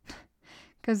Sun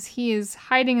because he is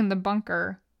hiding in the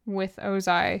bunker with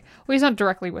Ozai. Well, he's not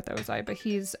directly with Ozai, but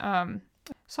he's,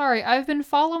 sorry, I've been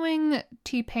following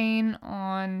T-Pain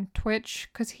on Twitch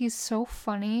because he's so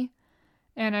funny.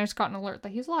 And I just got an alert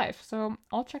that he's live, so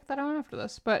I'll check that out after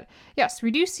this. But yes,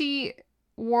 we do see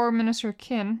War Minister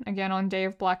Kin, again on Day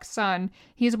of Black Sun.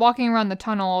 He's walking around the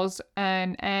tunnels,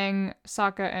 and Aang,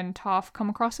 Sokka, and Toph come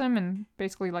across him and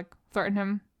basically, like, threaten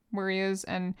him where he is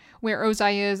and where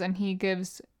Ozai is, and he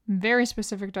gives very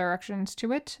specific directions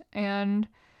to it, and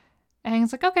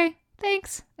Aang's like, okay,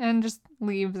 thanks, and just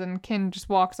leaves, and Kin just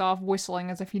walks off whistling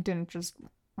as if he didn't just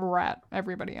rat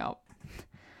everybody out.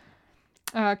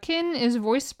 Kin is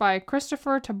voiced by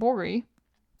Christopher Tabori.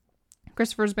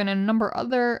 Christopher's been in a number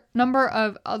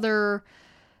of other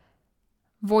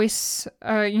voice,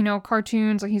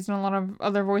 cartoons. Like, he's done a lot of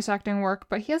other voice acting work,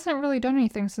 but he hasn't really done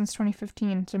anything since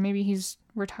 2015, so maybe he's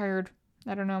retired.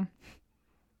 I don't know.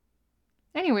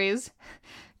 Anyways,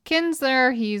 Kin's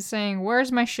there. He's saying,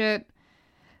 "Where's my shit?"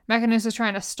 Mechanist is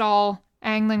trying to stall.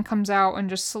 Aang then comes out and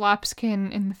just slaps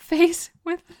Kin in the face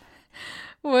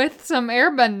with some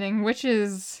airbending, which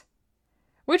was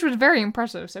very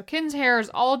impressive. So Kin's hair is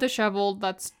all disheveled.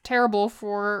 That's terrible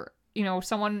for,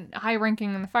 someone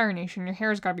high-ranking in the Fire Nation. Your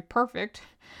hair's gotta be perfect.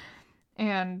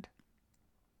 And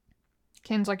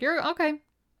Kin's like, "You're okay.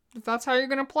 If that's how you're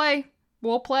gonna play,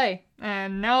 we'll play."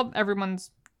 And now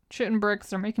everyone's shitting bricks.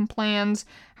 They're making plans.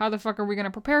 How the fuck are we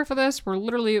gonna prepare for this? We're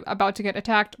literally about to get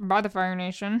attacked by the Fire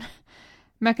Nation.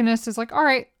 Mechanist is like, "All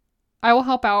right, I will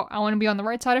help out. I want to be on the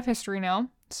right side of history now,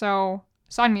 so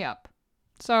sign me up."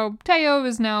 So Teo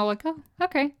is now like, "Oh,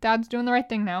 okay, Dad's doing the right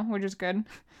thing now," which is good.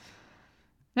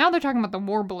 Now they're talking about the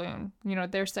war balloon.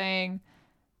 They're saying,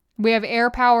 we have air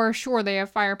power. Sure, they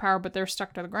have fire power, but they're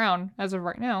stuck to the ground as of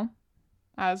right now.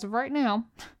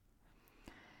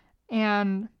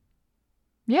 And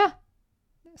yeah,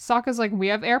 Sokka's like, we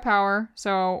have air power.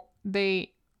 So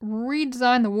they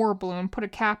redesigned the war balloon, put a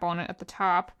cap on it at the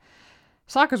top.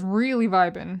 Sokka's really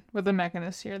vibing with the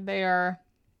Mechanists here. They are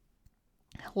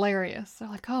hilarious. They're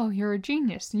like, "Oh, you're a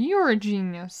genius. You're a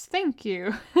genius. Thank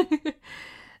you."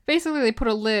 Basically, they put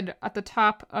a lid at the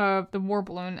top of the war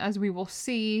balloon, as we will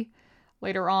see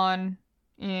later on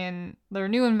in their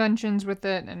new inventions with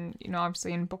it, and,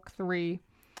 obviously in Book 3.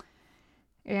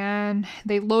 And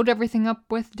they load everything up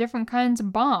with different kinds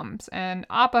of bombs. And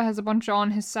Appa has a bunch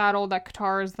on his saddle that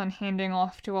Katara is then handing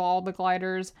off to all the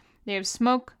gliders. They have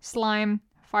smoke, slime,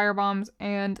 fire bombs,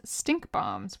 and stink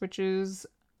bombs, which is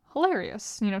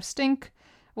hilarious. Stink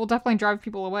will definitely drive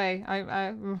people away.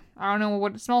 I don't know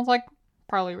what it smells like.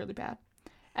 Probably really bad.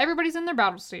 Everybody's in their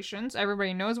battle stations.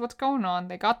 Everybody knows what's going on.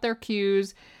 They got their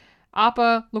cues.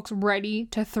 Appa looks ready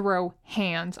to throw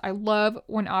hands. I love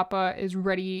when Appa is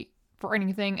ready for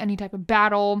anything, any type of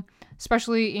battle,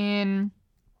 especially in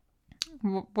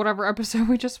whatever episode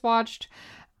we just watched.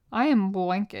 I am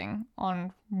blanking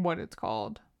on what it's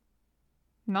called.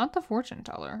 Not the fortune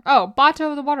teller. Oh,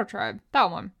 Bato the Water Tribe.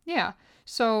 That one. Yeah.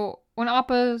 So when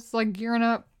Appa's like gearing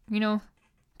up,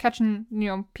 catching,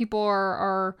 people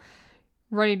are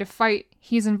ready to fight,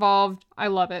 he's involved. I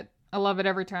love it. I love it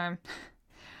every time.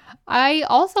 I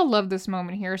also love this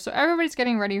moment here. So everybody's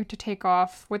getting ready to take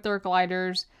off with their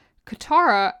gliders.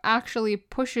 Katara actually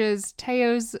pushes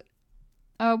Teo's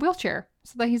wheelchair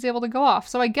so that he's able to go off.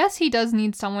 So I guess he does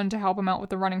need someone to help him out with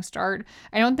the running start.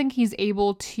 I don't think he's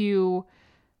able to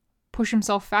push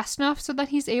himself fast enough so that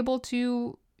he's able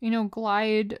to,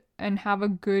 glide and have a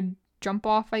good jump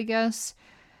off, I guess.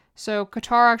 So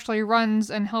Katara actually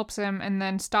runs and helps him and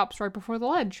then stops right before the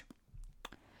ledge.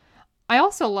 I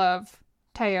also love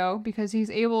Teo because he's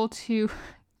able to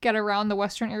get around the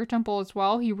Western Air Temple as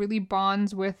well. He really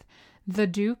bonds with the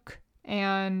Duke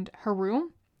and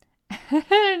Haru.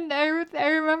 And I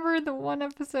remember the one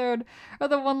episode, or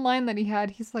the one line that he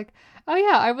had. He's like, "Oh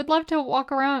yeah, I would love to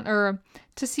walk around, or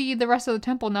to see the rest of the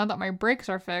temple now that my brakes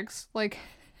are fixed." Like,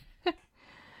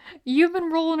 you've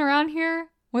been rolling around here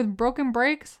with broken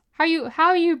brakes?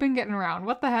 How you been getting around?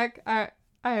 What the heck? I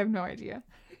have no idea.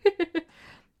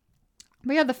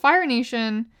 But yeah, the Fire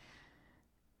Nation,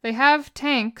 they have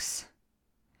tanks.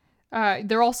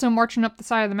 They're also marching up the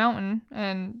side of the mountain,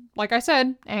 and like I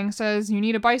said, Aang says you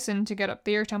need a bison to get up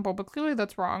the air temple, but clearly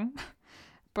that's wrong.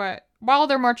 But while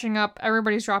they're marching up,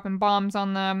 everybody's dropping bombs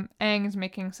on them. Aang is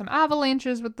making some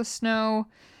avalanches with the snow.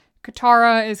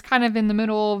 Katara is kind of in the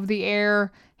middle of the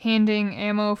air, handing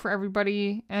ammo for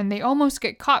everybody, and they almost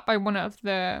get caught by one of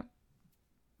the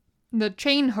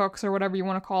chain hooks, or whatever you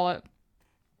want to call it.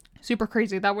 Super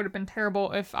crazy. That would have been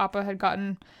terrible if Appa had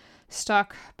gotten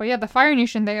stuck. But yeah, the Fire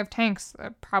Nation, they have tanks.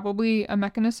 Probably a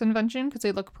Mechanist invention, because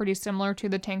they look pretty similar to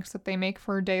the tanks that they make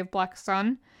for Day of Black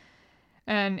Sun.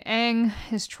 And Aang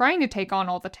is trying to take on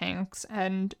all the tanks,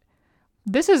 and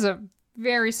this is a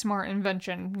very smart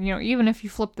invention. You know, even if you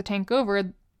flip the tank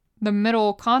over, the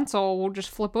middle console will just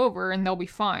flip over and they'll be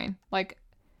fine. Like,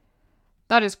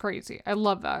 that is crazy. I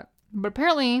love that. But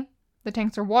apparently, the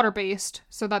tanks are water-based,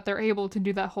 so that they're able to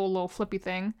do that whole little flippy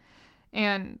thing.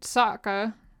 And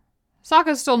Sokka's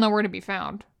still nowhere to be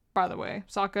found, by the way.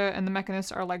 Sokka and the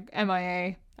Mechanists are like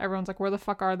MIA. Everyone's like, where the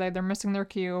fuck are they? They're missing their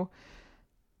cue.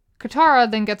 Katara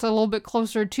then gets a little bit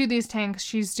closer to these tanks.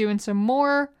 She's doing some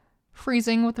more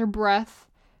freezing with her breath.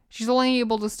 She's only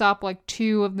able to stop like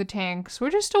 2 of the tanks,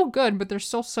 which is still good, but there's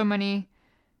still so many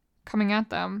coming at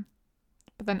them.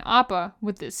 But then Appa,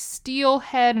 with his steel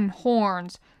head and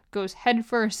horns, goes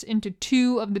headfirst into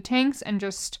 2 of the tanks and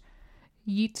just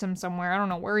yeets them somewhere. I don't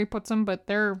know where he puts them, but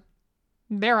they're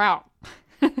out.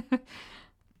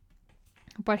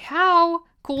 But how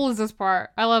cool is this part?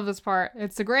 I love this part.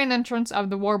 It's the grand entrance of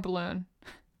the war balloon.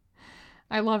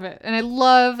 I love it. And I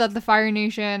love that the Fire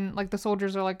Nation, like the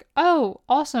soldiers are like, oh,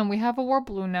 awesome, we have a war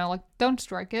balloon now. Like, don't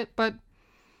strike it. But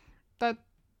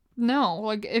no.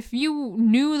 Like, if you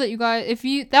knew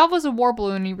that that was a war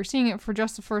balloon and you were seeing it for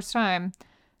just the first time,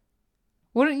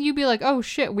 wouldn't you be like, oh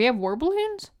shit, we have war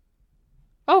balloons?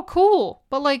 Oh, cool.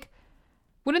 But like,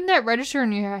 wouldn't that register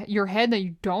in your head that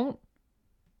you don't?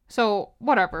 So,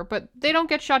 whatever. But they don't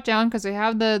get shot down because they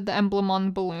have the emblem on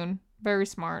the balloon. Very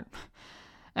smart.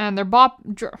 And they're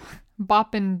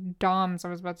bopping bombs, I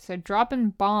was about to say,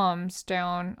 dropping bombs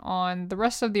down on the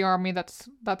rest of the army that's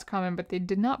coming, but they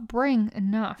did not bring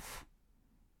enough.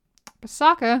 But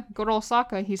Sokka, good old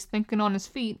Sokka, he's thinking on his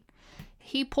feet.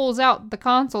 He pulls out the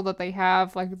console that they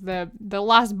have, like the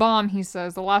last bomb, he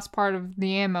says, the last part of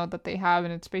the ammo that they have,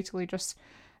 and it's basically just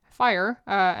fire,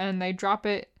 and they drop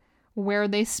it where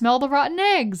they smell the rotten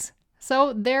eggs.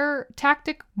 So their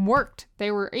tactic worked.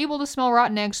 They were able to smell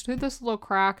rotten eggs through this little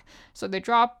crack, so they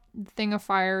drop the thing of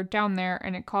fire down there,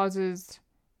 and it causes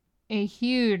a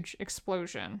huge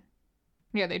explosion.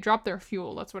 Yeah, they drop their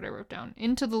fuel, that's what I wrote down,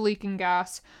 into the leaking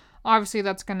gas. Obviously,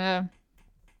 that's gonna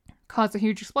cause a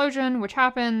huge explosion, which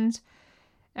happens,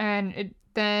 and it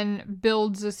then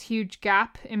builds this huge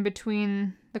gap in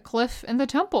between the cliff and the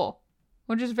temple,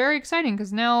 which is very exciting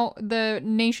because now the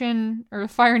nation, or the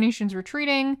Fire Nation's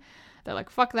retreating. They're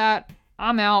like, fuck that,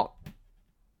 I'm out,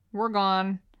 we're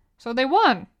gone. So they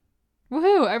won.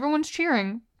 Woohoo, everyone's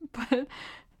cheering. But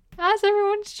as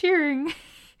everyone's cheering,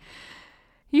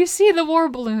 you see the war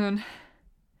balloon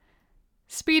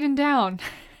speeding down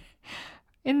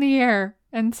in the air,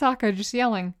 and Sokka just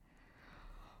yelling,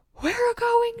 we're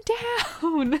going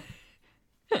down!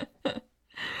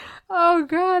 Oh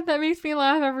god, that makes me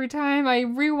laugh every time. I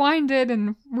rewind it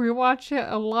and rewatch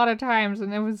it a lot of times,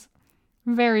 and it was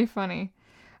very funny.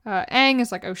 Aang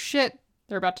is like, oh shit,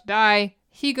 they're about to die.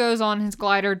 He goes on his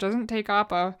glider, doesn't take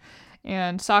Appa,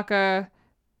 and Sokka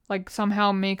like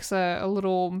somehow makes a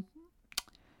little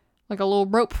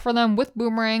rope for them with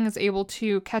Boomerang, is able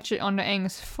to catch it onto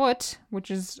Aang's foot,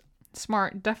 which is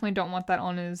smart. Definitely don't want that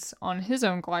on his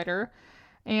own glider.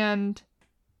 And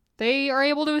they are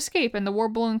able to escape, and the war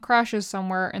balloon crashes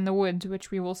somewhere in the woods,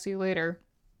 which we will see later.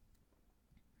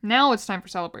 Now it's time for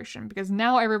celebration, because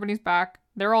now everybody's back.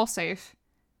 They're all safe.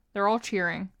 They're all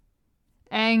cheering.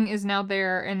 Aang is now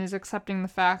there and is accepting the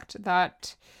fact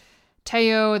that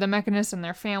Teo, the Mechanist, and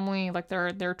their family, like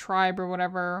their tribe or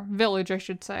whatever, village I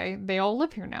should say, they all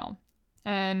live here now.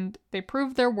 And they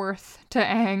prove their worth to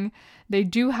Aang. They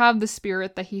do have the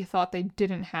spirit that he thought they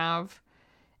didn't have,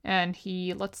 and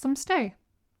he lets them stay.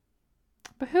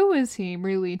 But who is he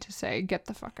really to say, get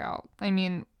the fuck out? I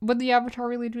mean, would the Avatar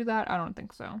really do that? I don't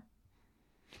think so.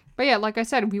 But yeah, like I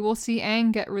said, we will see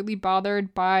Aang get really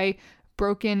bothered by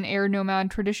broken air nomad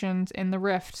traditions in the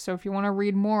Rift. So if you want to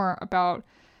read more about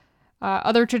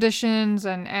other traditions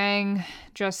and Aang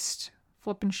just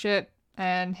flipping shit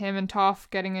and him and Toph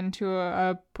getting into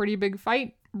a pretty big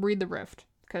fight, read the Rift.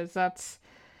 Because that's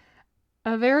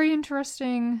a very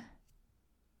interesting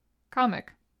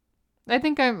comic. I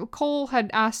think Cole had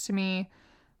asked me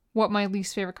what my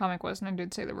least favorite comic was, and I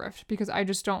did say the Rift, because I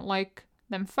just don't like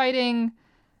them fighting.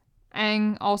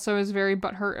 Aang also is very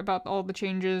butthurt about all the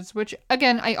changes, which,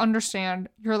 again, I understand.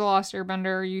 You're the Last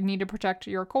Airbender, you need to protect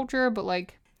your culture, but,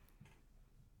 like,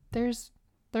 there's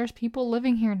people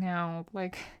living here now.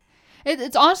 Like,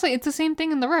 it's honestly, it's the same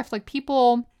thing in the Rift. Like,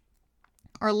 people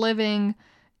are living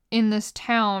in this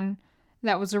town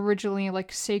that was originally,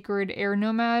 like, sacred air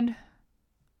nomad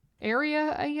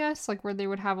area, I guess, like where they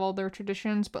would have all their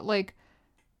traditions, but like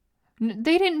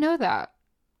they didn't know that.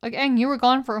 Like, Aang, you were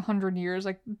gone for 100 years.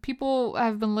 Like, people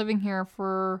have been living here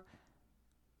for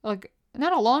like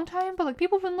not a long time, but like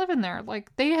people have been living there.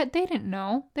 Like they didn't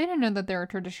know. They didn't know that there are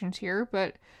traditions here,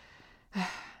 but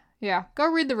yeah,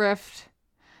 go read The Rift.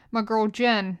 My girl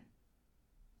Jen.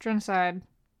 Genocide.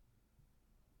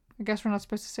 I guess we're not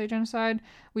supposed to say genocide.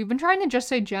 We've been trying to just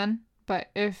say Jen, but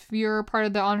if you're part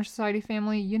of the Honor Society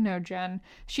family, you know Jen.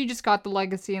 She just got the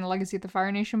Legacy and Legacy of the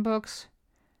Fire Nation books.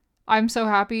 I'm so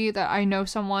happy that I know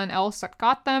someone else that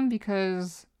got them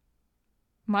because,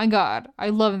 my God, I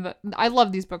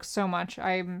love these books so much.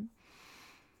 I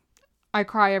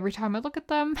cry every time I look at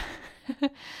them.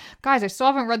 Guys, I still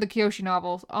haven't read the Kyoshi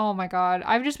novels. Oh my God,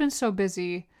 I've just been so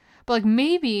busy. But like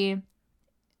maybe,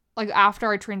 like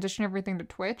after I transition everything to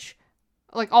Twitch,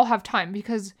 like I'll have time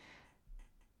because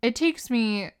it takes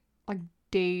me like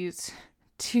days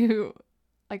to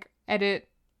like edit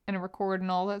and record and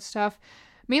all that stuff.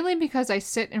 Mainly because I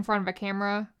sit in front of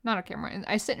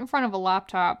I sit in front of a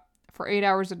laptop for 8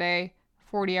 hours a day,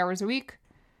 40 hours a week.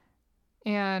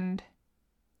 And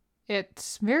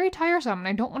it's very tiresome and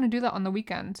I don't want to do that on the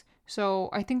weekends. So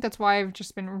I think that's why I've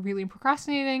just been really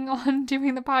procrastinating on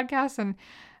doing the podcast and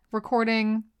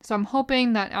recording. So I'm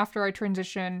hoping that after I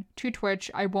transition to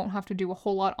Twitch, I won't have to do a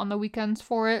whole lot on the weekends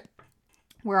for it,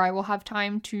 where I will have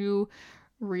time to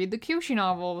read the Kyoshi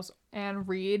novels and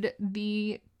read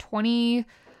the 20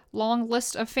 long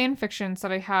list of fan fictions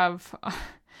that I have,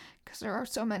 because there are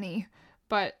so many.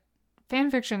 But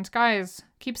fan fictions, guys,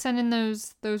 keep sending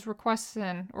those requests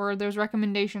in, or those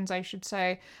recommendations, I should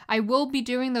say. I will be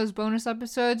doing those bonus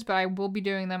episodes, but I will be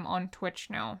doing them on Twitch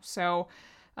now. So,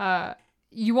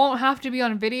 you won't have to be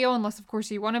on video unless, of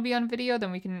course, you want to be on video.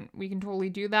 Then we can totally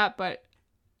do that. But,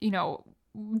 you know,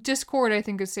 Discord, I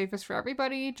think, is safest for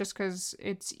everybody just because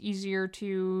it's easier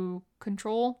to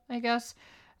control, I guess.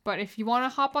 But if you want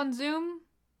to hop on Zoom,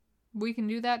 we can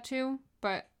do that too.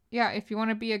 But yeah, if you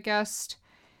want to be a guest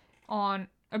on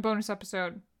a bonus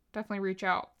episode, definitely reach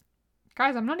out.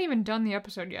 Guys, I'm not even done the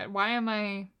episode yet. Why am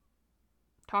I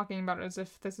talking about it as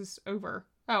if this is over?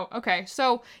 Oh, okay.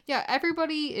 So yeah,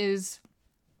 everybody is,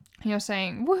 you know,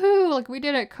 saying, woohoo, like we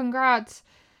did it, congrats.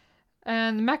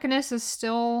 And the Mechanist is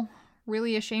still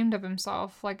really ashamed of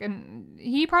himself. Like, and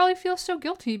he probably feels so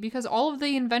guilty because all of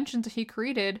the inventions that he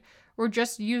created were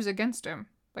just used against him,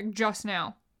 like just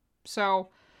now. So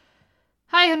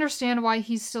I understand why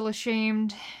he's still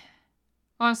ashamed.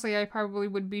 Honestly, I probably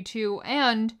would be too.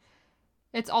 And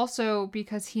it's also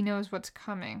because he knows what's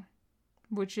coming,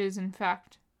 which is, in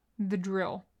fact, the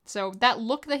drill. So that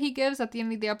look that he gives at the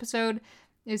end of the episode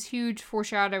is huge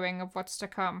foreshadowing of what's to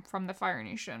come from the Fire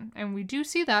Nation. And we do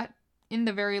see that in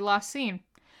the very last scene.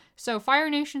 So Fire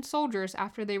Nation soldiers,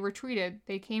 after they retreated,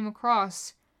 they came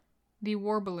across the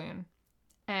war balloon.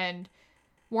 And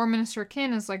War Minister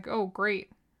Kin is like, oh, great.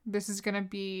 This is going to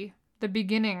be the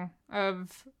beginning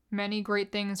of many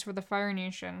great things for the Fire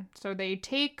Nation. So they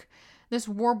take this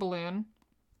war balloon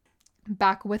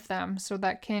back with them so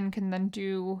that Kin can then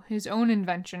do his own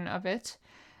invention of it.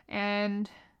 And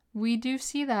we do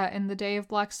see that in the Day of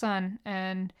Black Sun.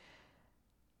 And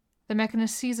the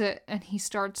Mechanist sees it and he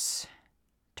starts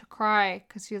to cry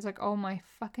because he's like, oh my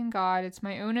fucking God, it's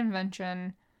my own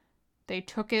invention. They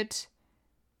took it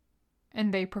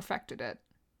and they perfected it.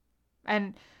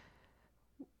 And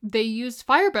they used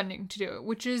firebending to do it,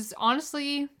 which is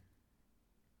honestly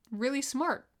really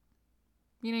smart.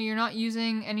 You know, you're not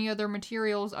using any other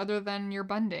materials other than your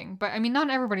bending. But, I mean, not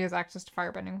everybody has access to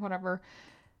firebending, whatever.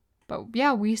 But,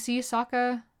 yeah, we see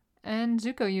Sokka and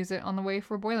Zuko use it on the way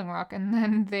for Boiling Rock, and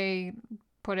then they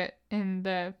put it in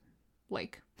the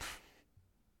lake.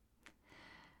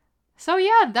 So,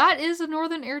 yeah, that is the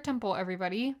Northern Air Temple,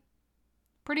 everybody.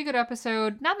 Pretty good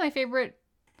episode. Not my favorite.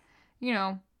 You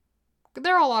know,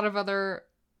 there are a lot of other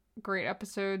great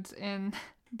episodes in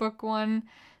book one.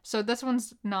 So this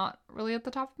one's not really at the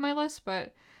top of my list,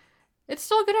 but it's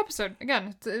still a good episode.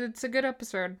 Again, it's a good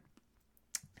episode.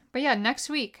 But yeah, next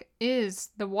week is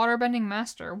the Waterbending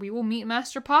Master. We will meet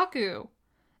Master Pakku.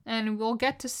 And we'll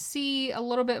get to see a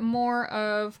little bit more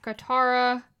of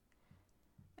Katara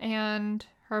and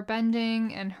her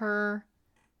bending and her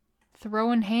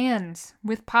throwing hands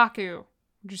with Pakku,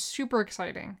 which is super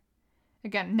exciting.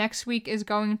 Again, next week is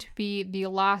going to be the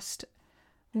last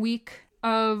week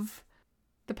of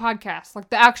the podcast, like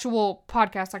the actual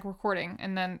podcast, like recording.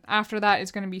 And then after that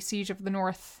is going to be Siege of the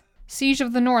North. Siege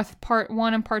of the North, part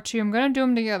 1 and part 2. I'm going to do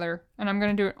them together. And I'm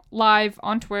going to do it live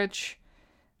on Twitch.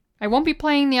 I won't be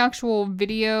playing the actual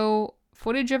video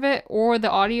footage of it or the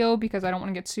audio because I don't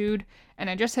want to get sued. And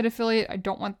I just hit affiliate. I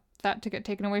don't want that to get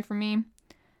taken away from me.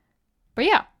 But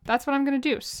yeah, that's what I'm going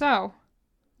to do. So,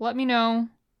 let me know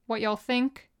what y'all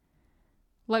think.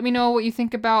 Let me know what you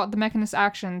think about the Mechanist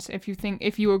actions, if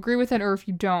you agree with it or if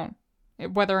you don't.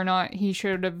 whether or not he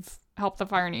should have helped the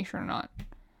Fire Nation or not.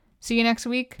 See you next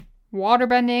week.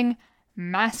 Waterbending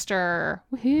Master.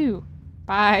 Woohoo.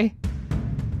 Bye.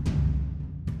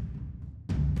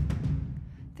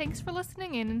 Thanks for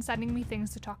listening in and sending me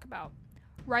things to talk about.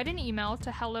 Write an email to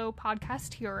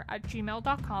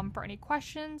hellopodcasthere@gmail.com for any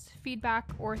questions, feedback,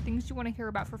 or things you want to hear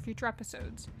about for future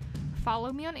episodes.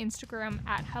 Follow me on Instagram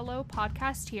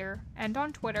 @hellopodcasthere and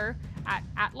on Twitter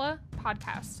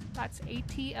 @AtlaPodcast. That's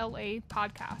ATLA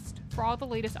Podcast for all the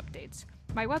latest updates.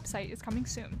 My website is coming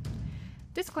soon.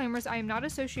 Disclaimers: I am not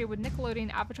associated with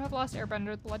Nickelodeon, Avatar: The Last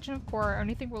Airbender, The Legend of Korra, or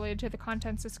anything related to the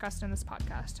contents discussed in this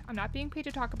podcast. I'm not being paid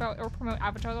to talk about or promote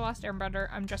Avatar: The Last Airbender.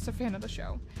 I'm just a fan of the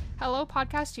show. Hello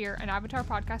Podcast Here, an Avatar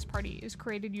podcast party, is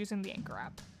created using the Anchor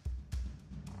app.